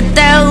hate to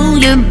tell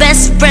your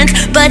best friends,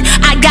 but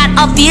I got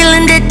a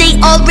feeling that they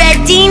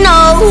already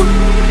know.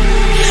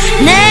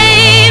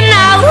 Name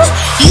now,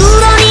 you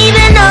don't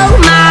even know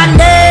my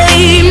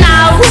name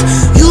now.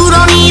 You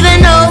don't even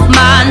know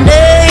my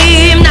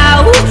name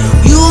now.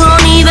 You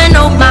don't even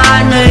know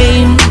my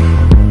name.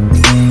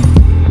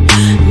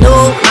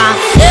 Know my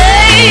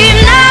name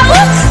now.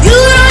 You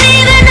don't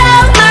even know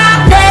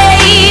my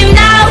name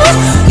now.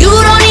 You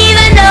don't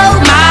even know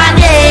my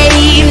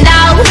name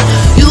now.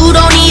 You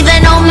don't even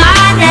know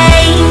my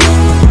name.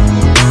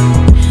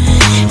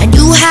 And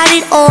you had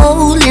it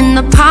all in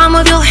the palm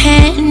of your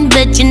hand,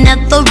 but you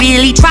never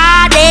really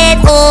tried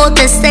it all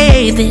to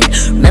save it.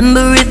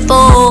 Remember it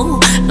all,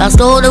 lost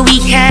all that we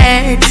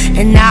had,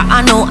 and now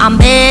I know I'm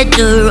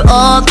better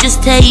off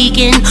just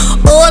taking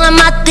all of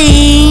my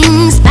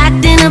things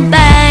packed in a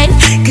bag.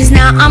 Cause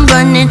now I'm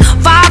running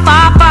far,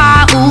 far,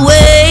 far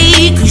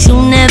away. Cause you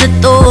never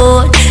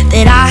thought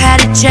that I had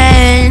a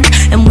chance,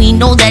 and we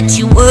know that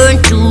you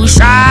weren't too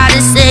shy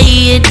to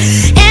say it.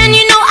 And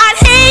you know I'd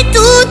hate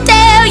to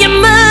tell your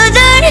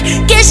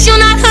mother, guess you're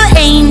not her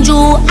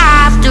angel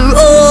after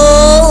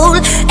all.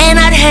 And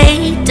I'd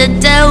hate to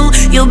tell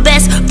your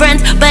best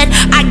friends, but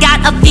I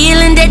got a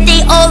feeling that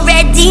they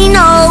already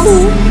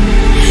know.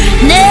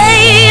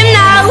 Name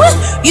now,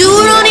 you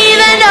don't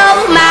even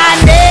know my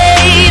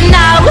name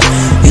now.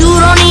 You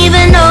don't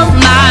even know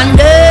my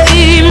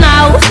name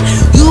now.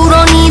 You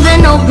don't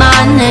even know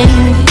my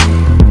name.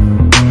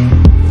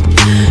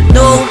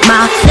 Know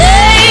my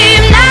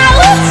name now.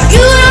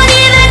 You don't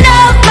even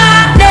know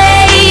my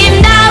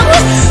name now.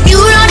 You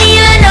don't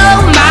even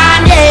know my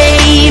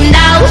name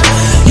now.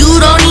 You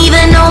don't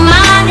even know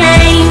my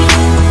name.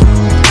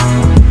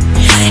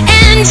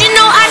 And you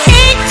know I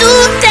hate to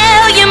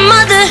tell your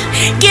mother,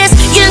 guess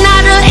you're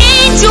not an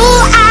angel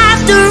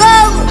after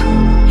all.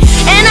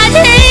 And I'd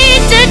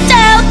hate to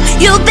tell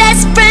your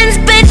best friends,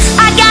 but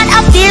I got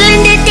a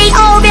feeling that they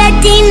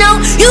already know.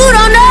 You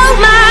don't know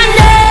my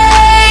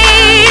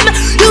name.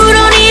 You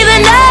don't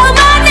even know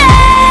my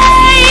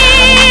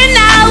name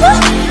now.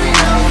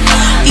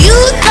 You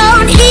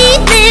don't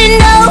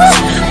even know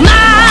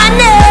my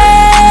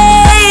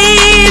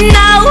name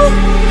now.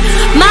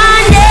 My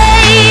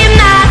name,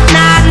 nah,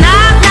 nah,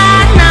 nah,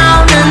 nah,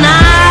 nah, nah,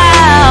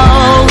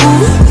 nah.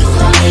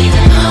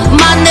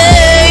 My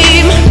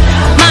name,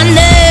 my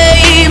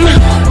name,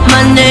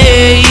 my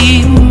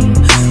name.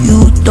 You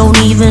don't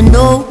even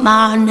know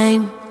my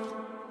name.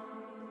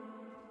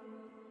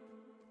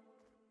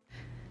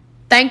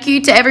 Thank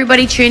you to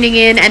everybody tuning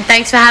in, and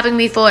thanks for having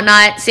me,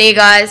 Fortnite. See you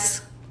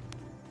guys.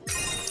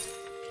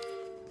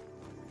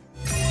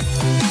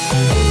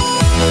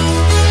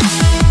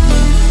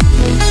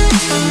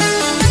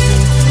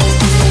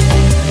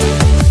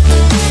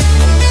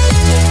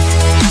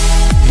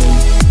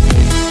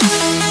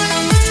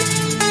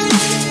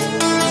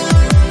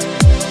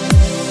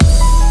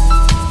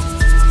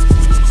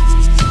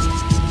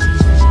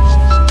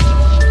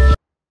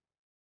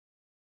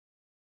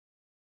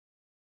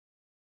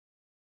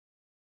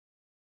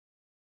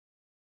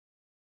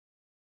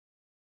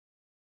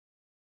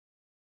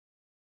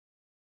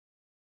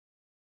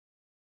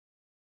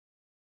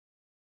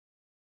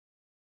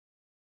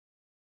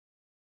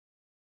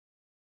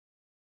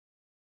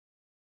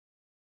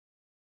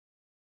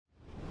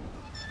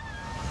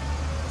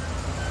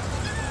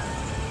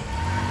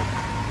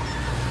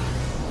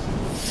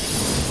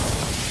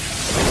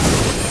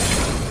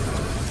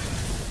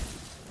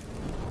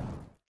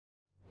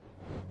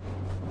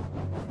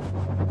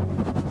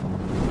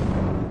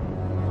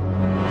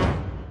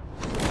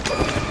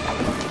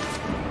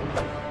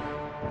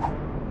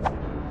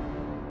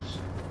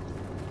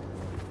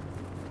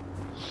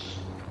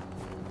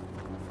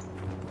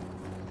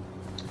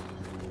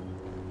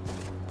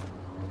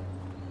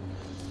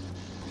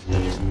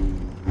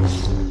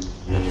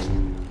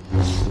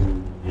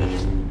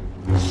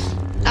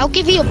 I'll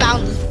give you a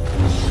bounty.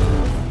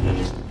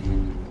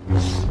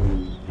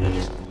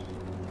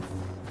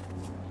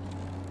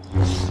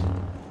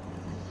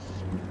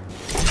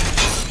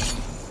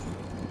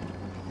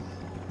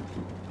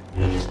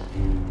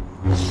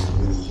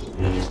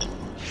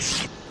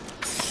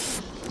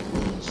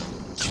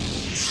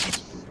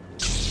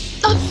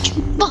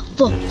 What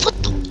the?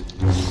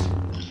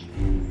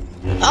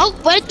 Oh,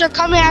 wait, they're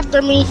coming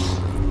after me.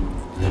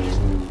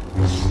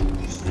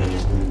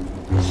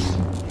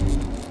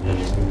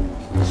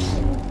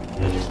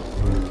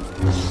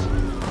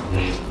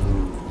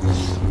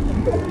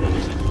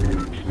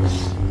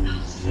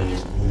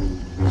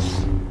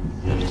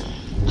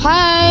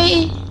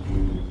 Hi.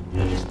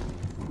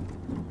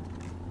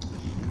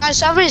 Guys,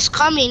 somebody's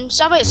coming.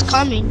 Somebody's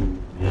coming.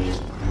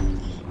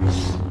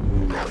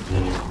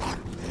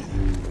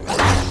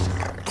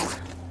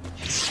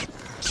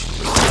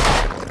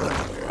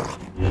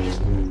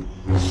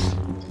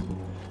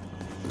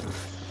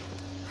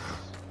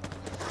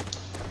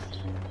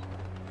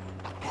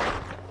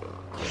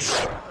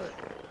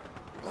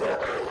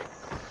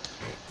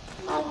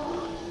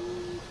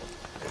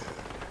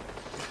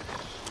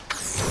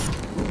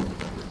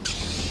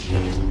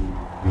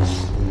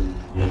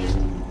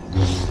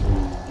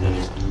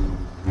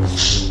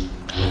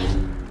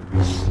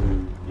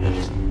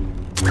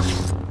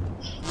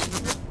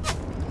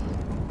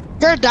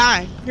 You're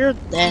dying. You're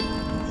dead.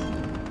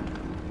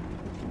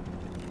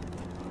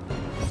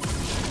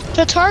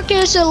 The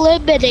target is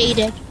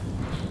eliminated.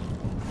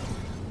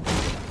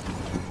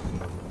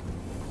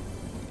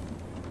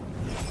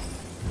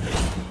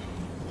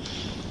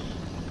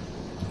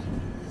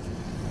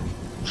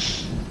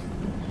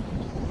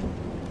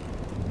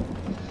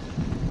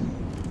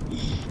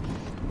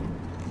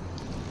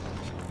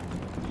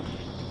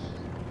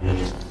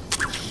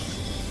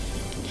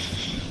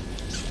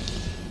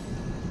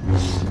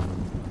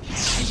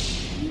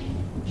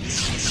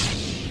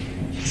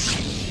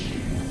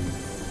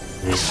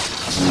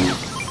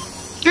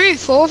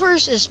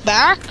 Revolvers is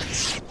back.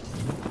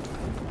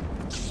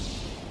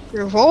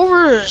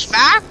 Revolver is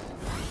back.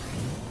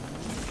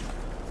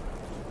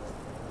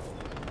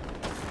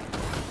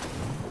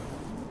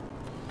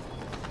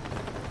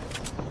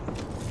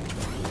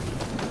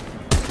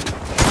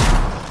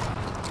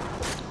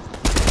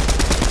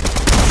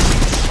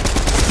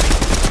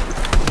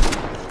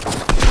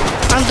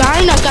 I'm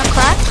dying. I got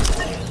cracked.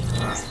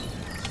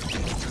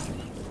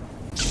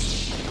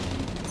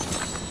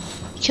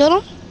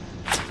 Killed him.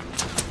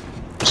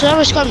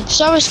 Somebody's coming.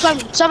 Somebody's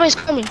coming. Somebody's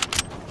coming.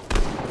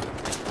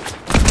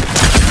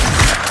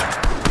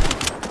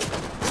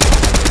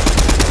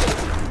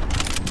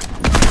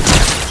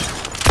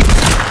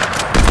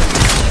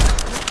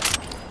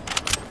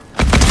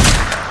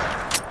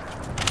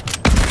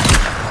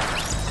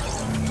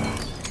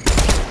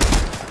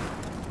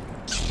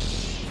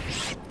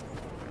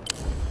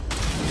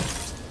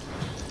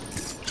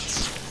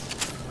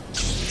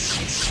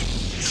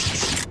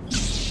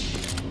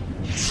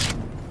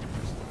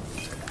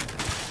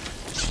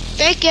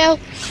 Thank you.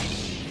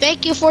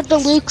 Thank you for the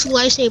Luke's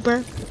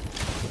lightsaber.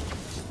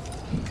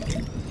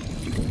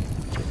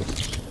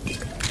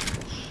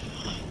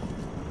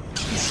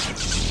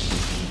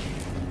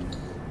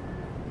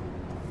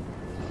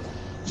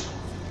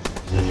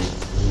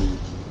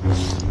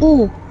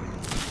 Ooh.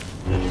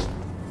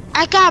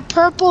 I got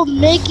purple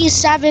Mickey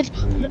 7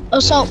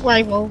 assault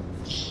rifle.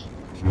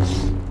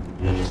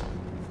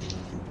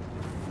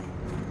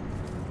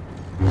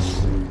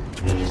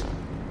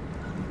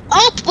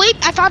 Oh, wait,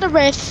 I found a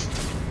rift.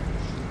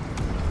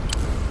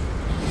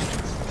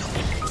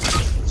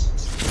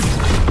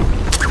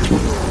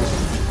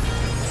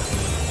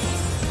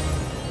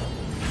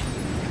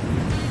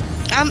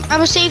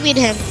 I'm saving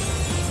him.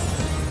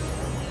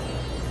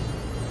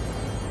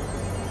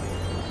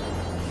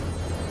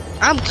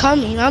 I'm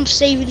coming. I'm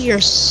saving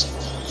yours.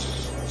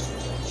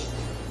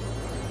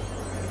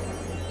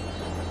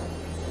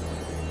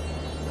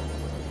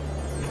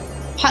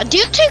 Do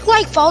you take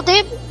like fall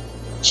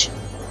damage?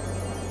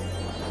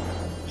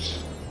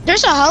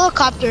 There's a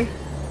helicopter.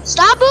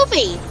 Stop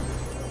moving.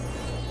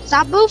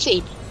 Stop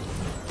moving.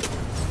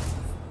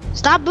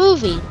 Stop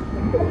moving.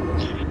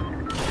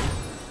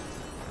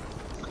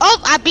 Oh,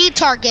 I beat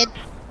target.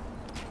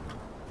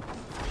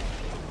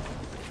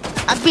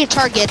 I beat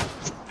target.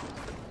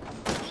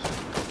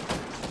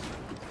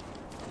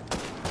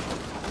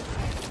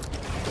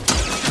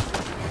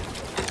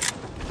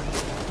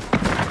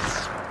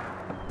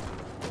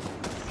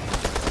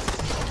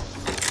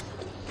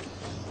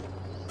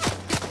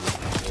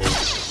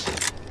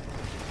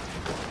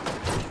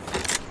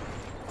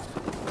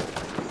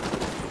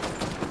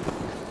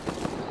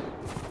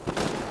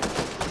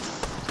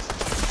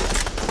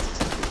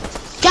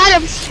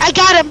 Got him! I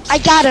got him! I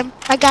got him!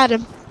 I got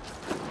him!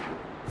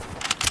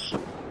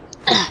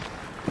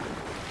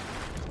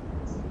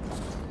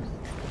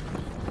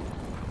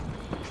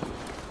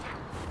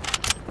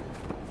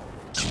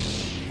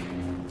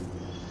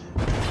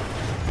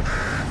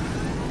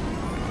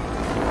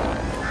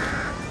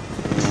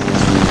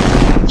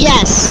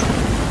 Yes!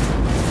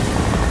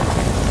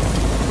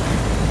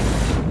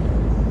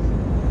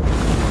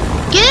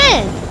 Get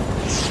in!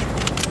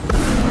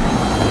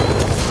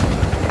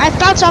 I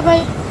found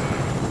somebody.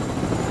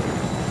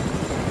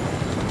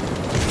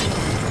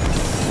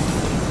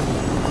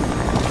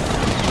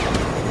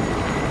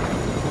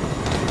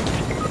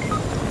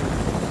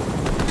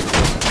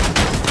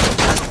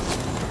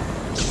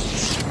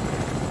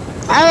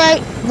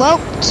 Alright, well,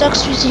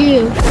 sucks with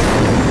you.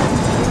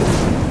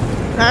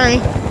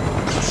 Alright.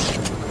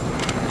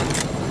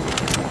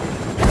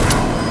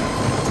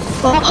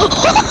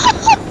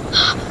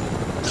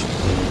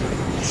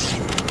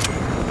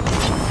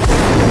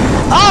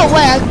 Oh,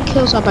 wait, I can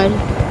kill somebody.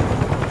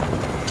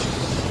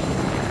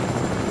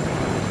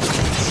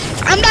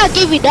 I'm not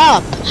giving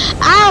up.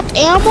 I have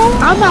ammo.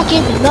 I'm not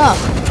giving up.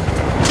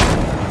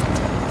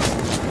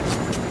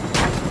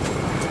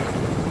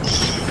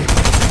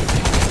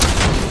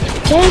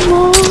 Come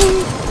on.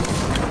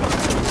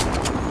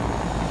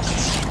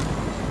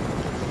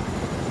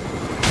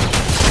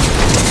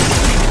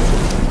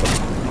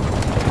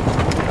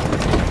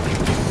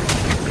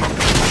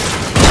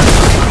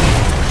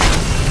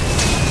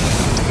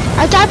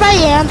 I died by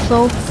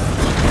Anvil.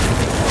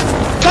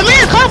 Come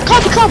here, come.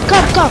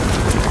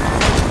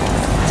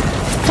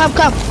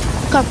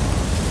 Come.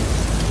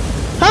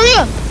 Hurry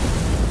up.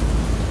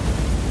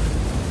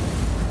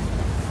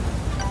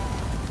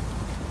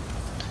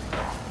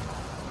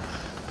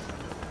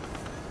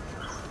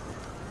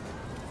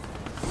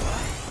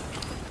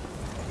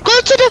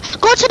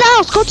 Go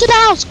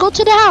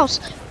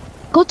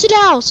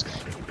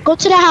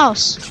to the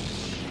house.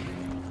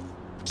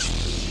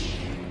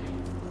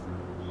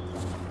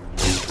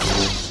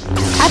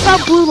 I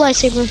found blue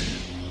lightsaber.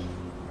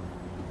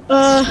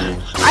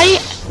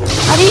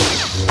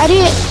 I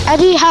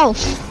need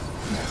health.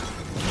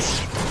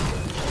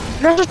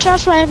 There's a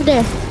trash right over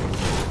there.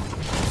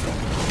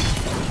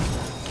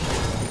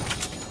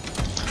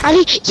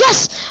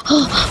 Yes!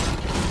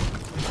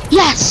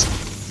 Yes!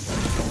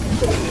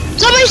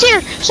 Somebody's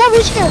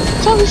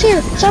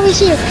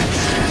here!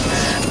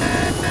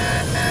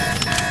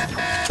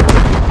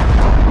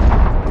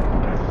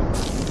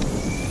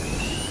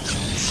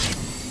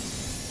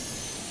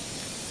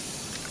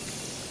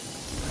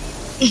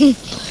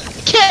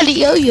 Candy,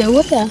 yo,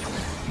 what the?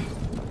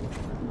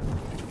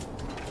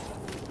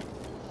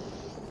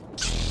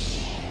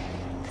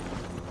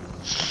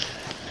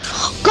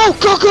 Go.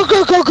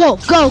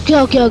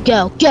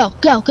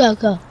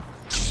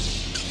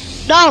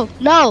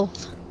 No.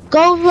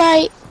 Go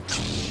right.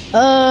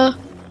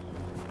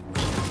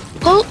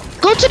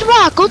 Go to the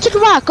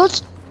rock.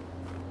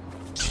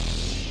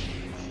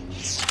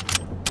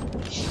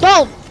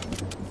 No.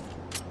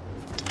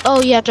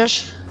 Oh yeah,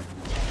 there's.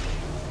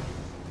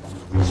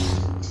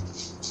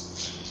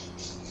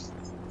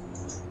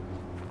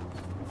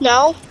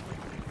 No,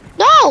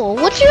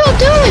 what you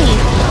doing?